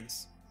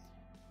experience,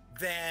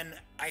 then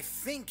I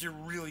think you're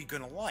really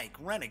going to like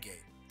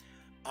Renegade.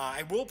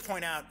 I will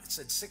point out, it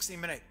said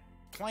 60-minute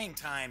playing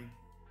time.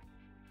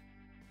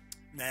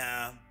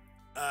 Nah,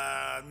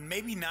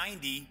 maybe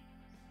 90.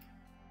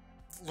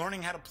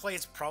 Learning how to play,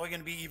 it's probably going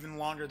to be even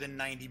longer than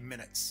 90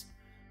 minutes.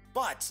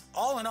 But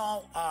all in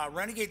all,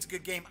 Renegade's a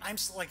good game.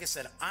 Like I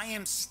said, I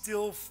am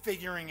still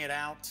figuring it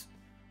out.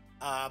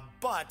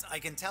 But I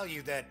can tell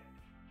you that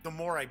the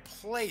more I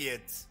play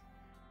it,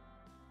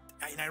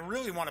 and I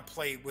really want to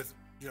play with,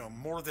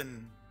 more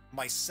than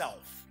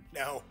myself.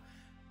 Now,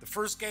 the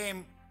first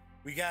game,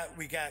 we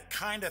got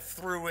kind of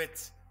through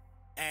it,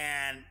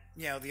 and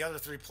the other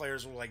 3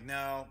 players were like,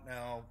 no,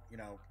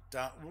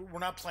 done. We're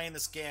not playing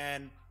this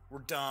again. We're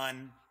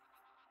done.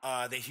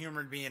 They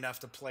humored me enough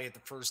to play it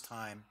the first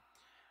time.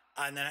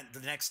 And then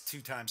the next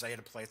 2 times I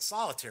had to play it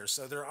solitaire.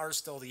 So there are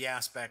still the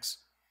aspects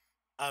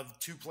of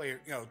 2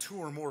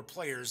 or more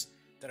players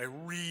that I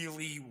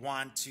really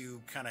want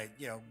to kind of,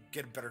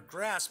 get a better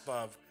grasp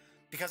of,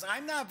 because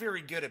I'm not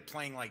very good at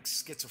playing like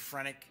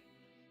schizophrenic.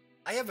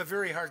 I have a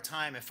very hard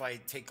time if I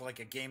take like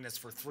a game that's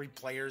for 3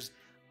 players.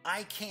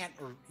 I can't,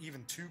 or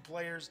even 2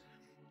 players.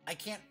 I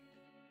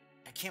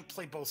can't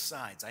play both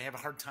sides. I have a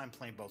hard time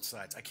playing both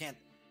sides. I can't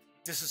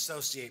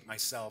disassociate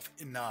myself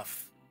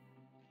enough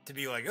to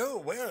be like, oh,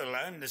 well,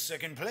 I'm the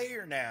second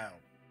player now.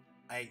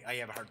 I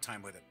have a hard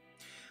time with it.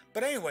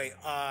 But anyway,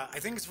 I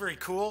think it's very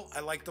cool. I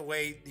like the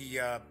way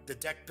the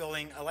deck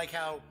building. I like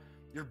how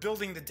you're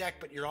building the deck,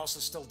 but you're also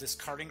still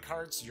discarding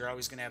cards. So you're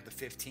always going to have the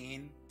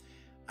 15.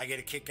 I get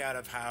a kick out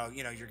of how,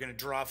 you're going to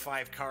draw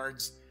 5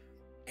 cards,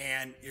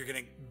 and you're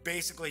going to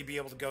basically be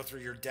able to go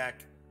through your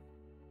deck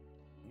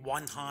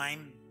one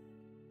time.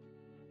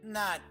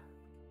 Not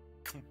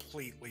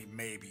completely,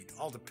 maybe. It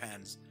all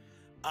depends.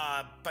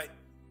 But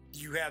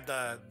you have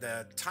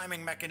the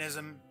timing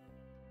mechanism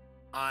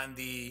on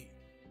the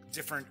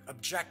different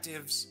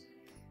objectives.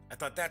 I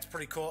thought that's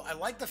pretty cool. I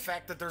like the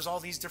fact that there's all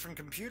these different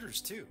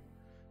computers too.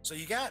 So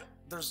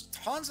there's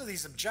tons of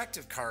these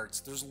objective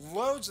cards. There's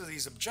loads of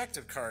these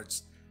objective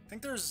cards. I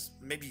think there's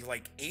maybe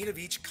like 8 of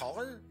each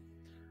color.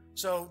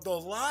 So a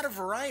lot of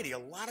variety, a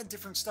lot of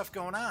different stuff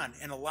going on,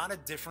 and a lot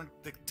of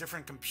the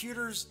different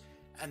computers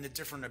and the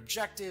different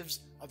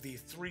objectives of the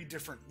 3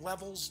 different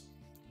levels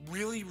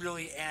really,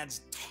 really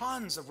adds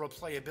tons of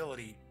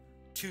replayability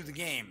to the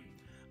game.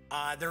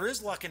 There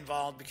is luck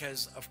involved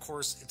because, of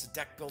course, it's a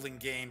deck building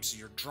game, so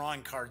you're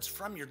drawing cards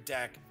from your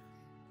deck,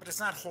 but it's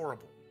not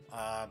horrible.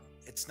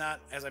 It's not,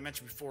 as I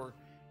mentioned before,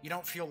 you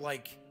don't feel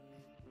like,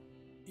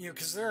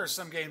 because there are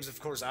some games, of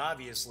course,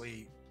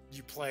 obviously,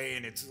 you play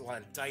and it's a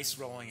lot of dice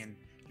rolling, and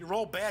you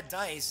roll bad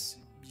dice,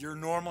 you're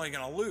normally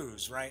going to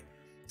lose, right?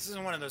 This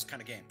isn't one of those kind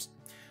of games.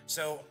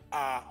 So,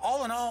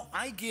 all in all,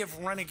 I give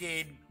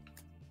Renegade,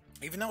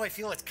 even though I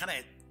feel it's kind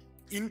of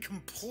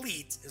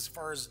incomplete as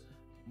far as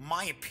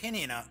my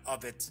opinion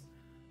of it,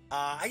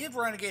 I give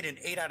Renegade an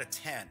 8 out of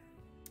 10.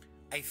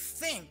 I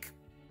think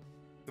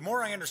the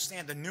more I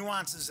understand the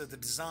nuances of the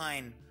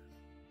design,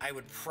 I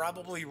would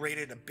probably rate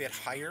it a bit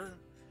higher.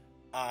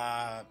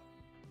 I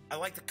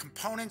like the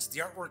components. The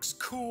artwork's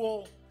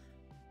cool.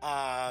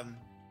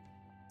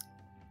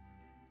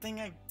 Thing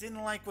I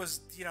didn't like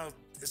was,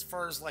 as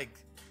far as like,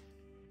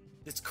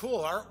 it's cool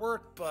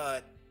artwork,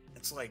 but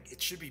it's like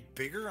it should be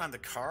bigger on the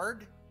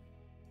card.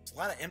 It's a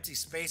lot of empty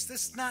space.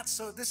 This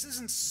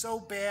isn't so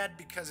bad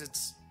because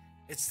it's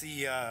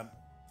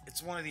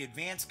one of the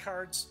advanced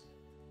cards,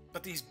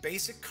 but these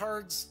basic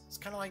cards, it's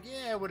kind of like,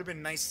 yeah, it would have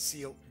been nice to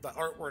see the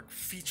artwork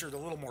featured a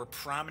little more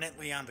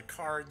prominently on the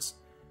cards.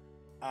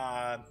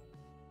 And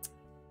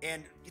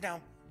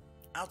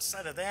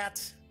outside of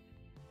that,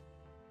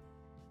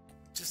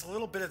 just a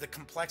little bit of the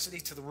complexity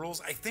to the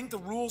rules. I think the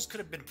rules could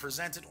have been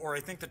presented, or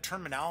I think the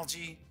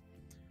terminology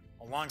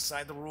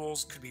alongside the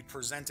rules could be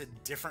presented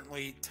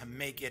differently to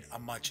make it a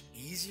much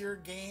easier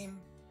game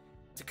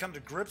to come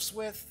to grips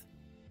with.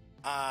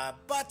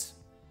 But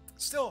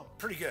still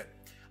pretty good.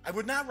 I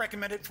would not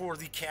recommend it for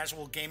the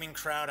casual gaming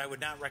crowd. I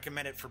would not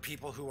recommend it for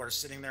people who are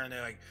sitting there and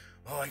they're like,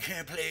 oh, I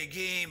can't play a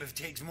game if it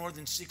takes more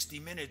than 60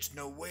 minutes.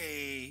 No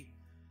way.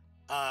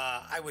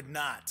 I would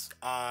not.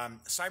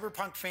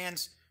 Cyberpunk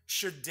fans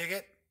should dig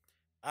it.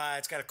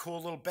 It's got a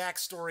cool little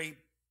backstory.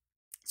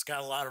 It's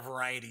got a lot of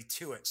variety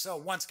to it. So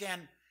once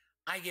again,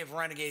 I give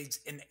Renegades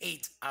an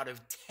 8 out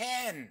of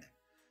 10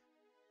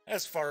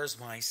 as far as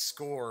my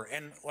score.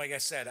 And like I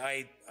said,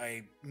 I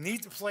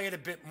need to play it a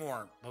bit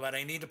more, but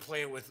I need to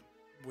play it with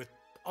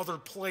other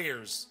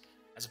players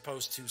as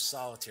opposed to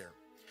solitaire.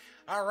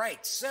 All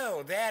right,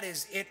 so that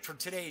is it for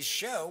today's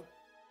show.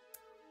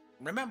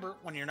 Remember,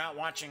 when you're not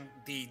watching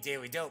the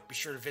Daily Dope, be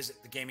sure to visit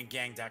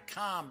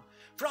thegaminggang.com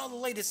for all the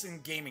latest in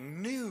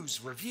gaming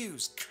news,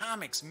 reviews,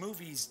 comics,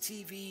 movies,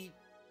 TV.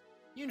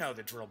 You know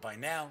the drill by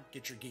now.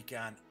 Get your geek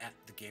on at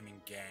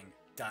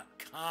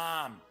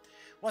thegaminggang.com.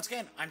 Once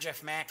again, I'm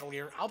Jeff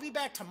McAleer. I'll be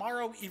back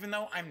tomorrow, even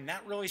though I'm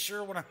not really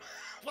sure what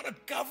I'm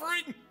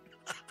covering.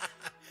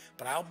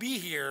 But I'll be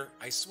here,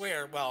 I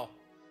swear. Well,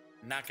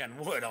 knock on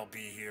wood, I'll be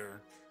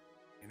here.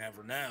 You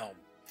never know.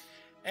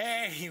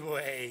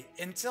 Anyway,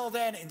 until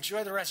then,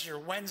 enjoy the rest of your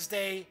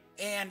Wednesday.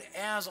 And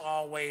as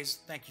always,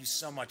 thank you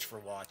so much for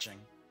watching.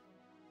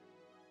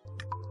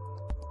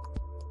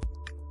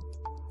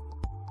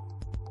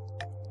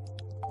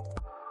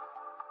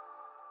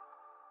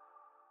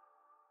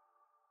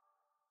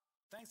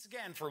 Thanks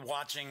again for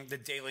watching The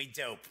Daily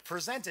Dope,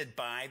 presented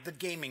by The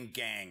Gaming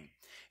Gang.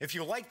 If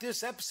you like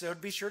this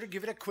episode, be sure to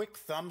give it a quick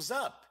thumbs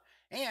up.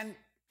 And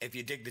if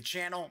you dig the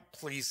channel,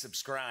 please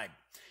subscribe.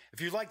 If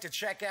you'd like to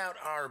check out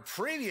our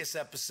previous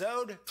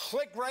episode,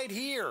 click right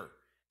here.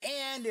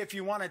 And if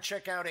you want to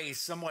check out a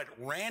somewhat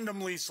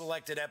randomly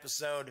selected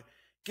episode,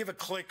 give a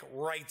click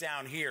right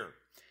down here.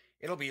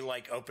 It'll be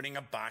like opening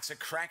a box of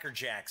Cracker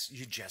Jacks.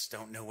 You just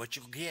don't know what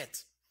you'll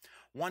get.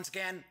 Once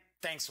again,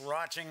 thanks for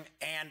watching,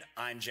 and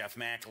I'm Jeff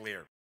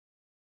McAleer.